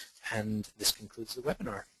moment. And this concludes the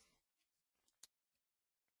webinar.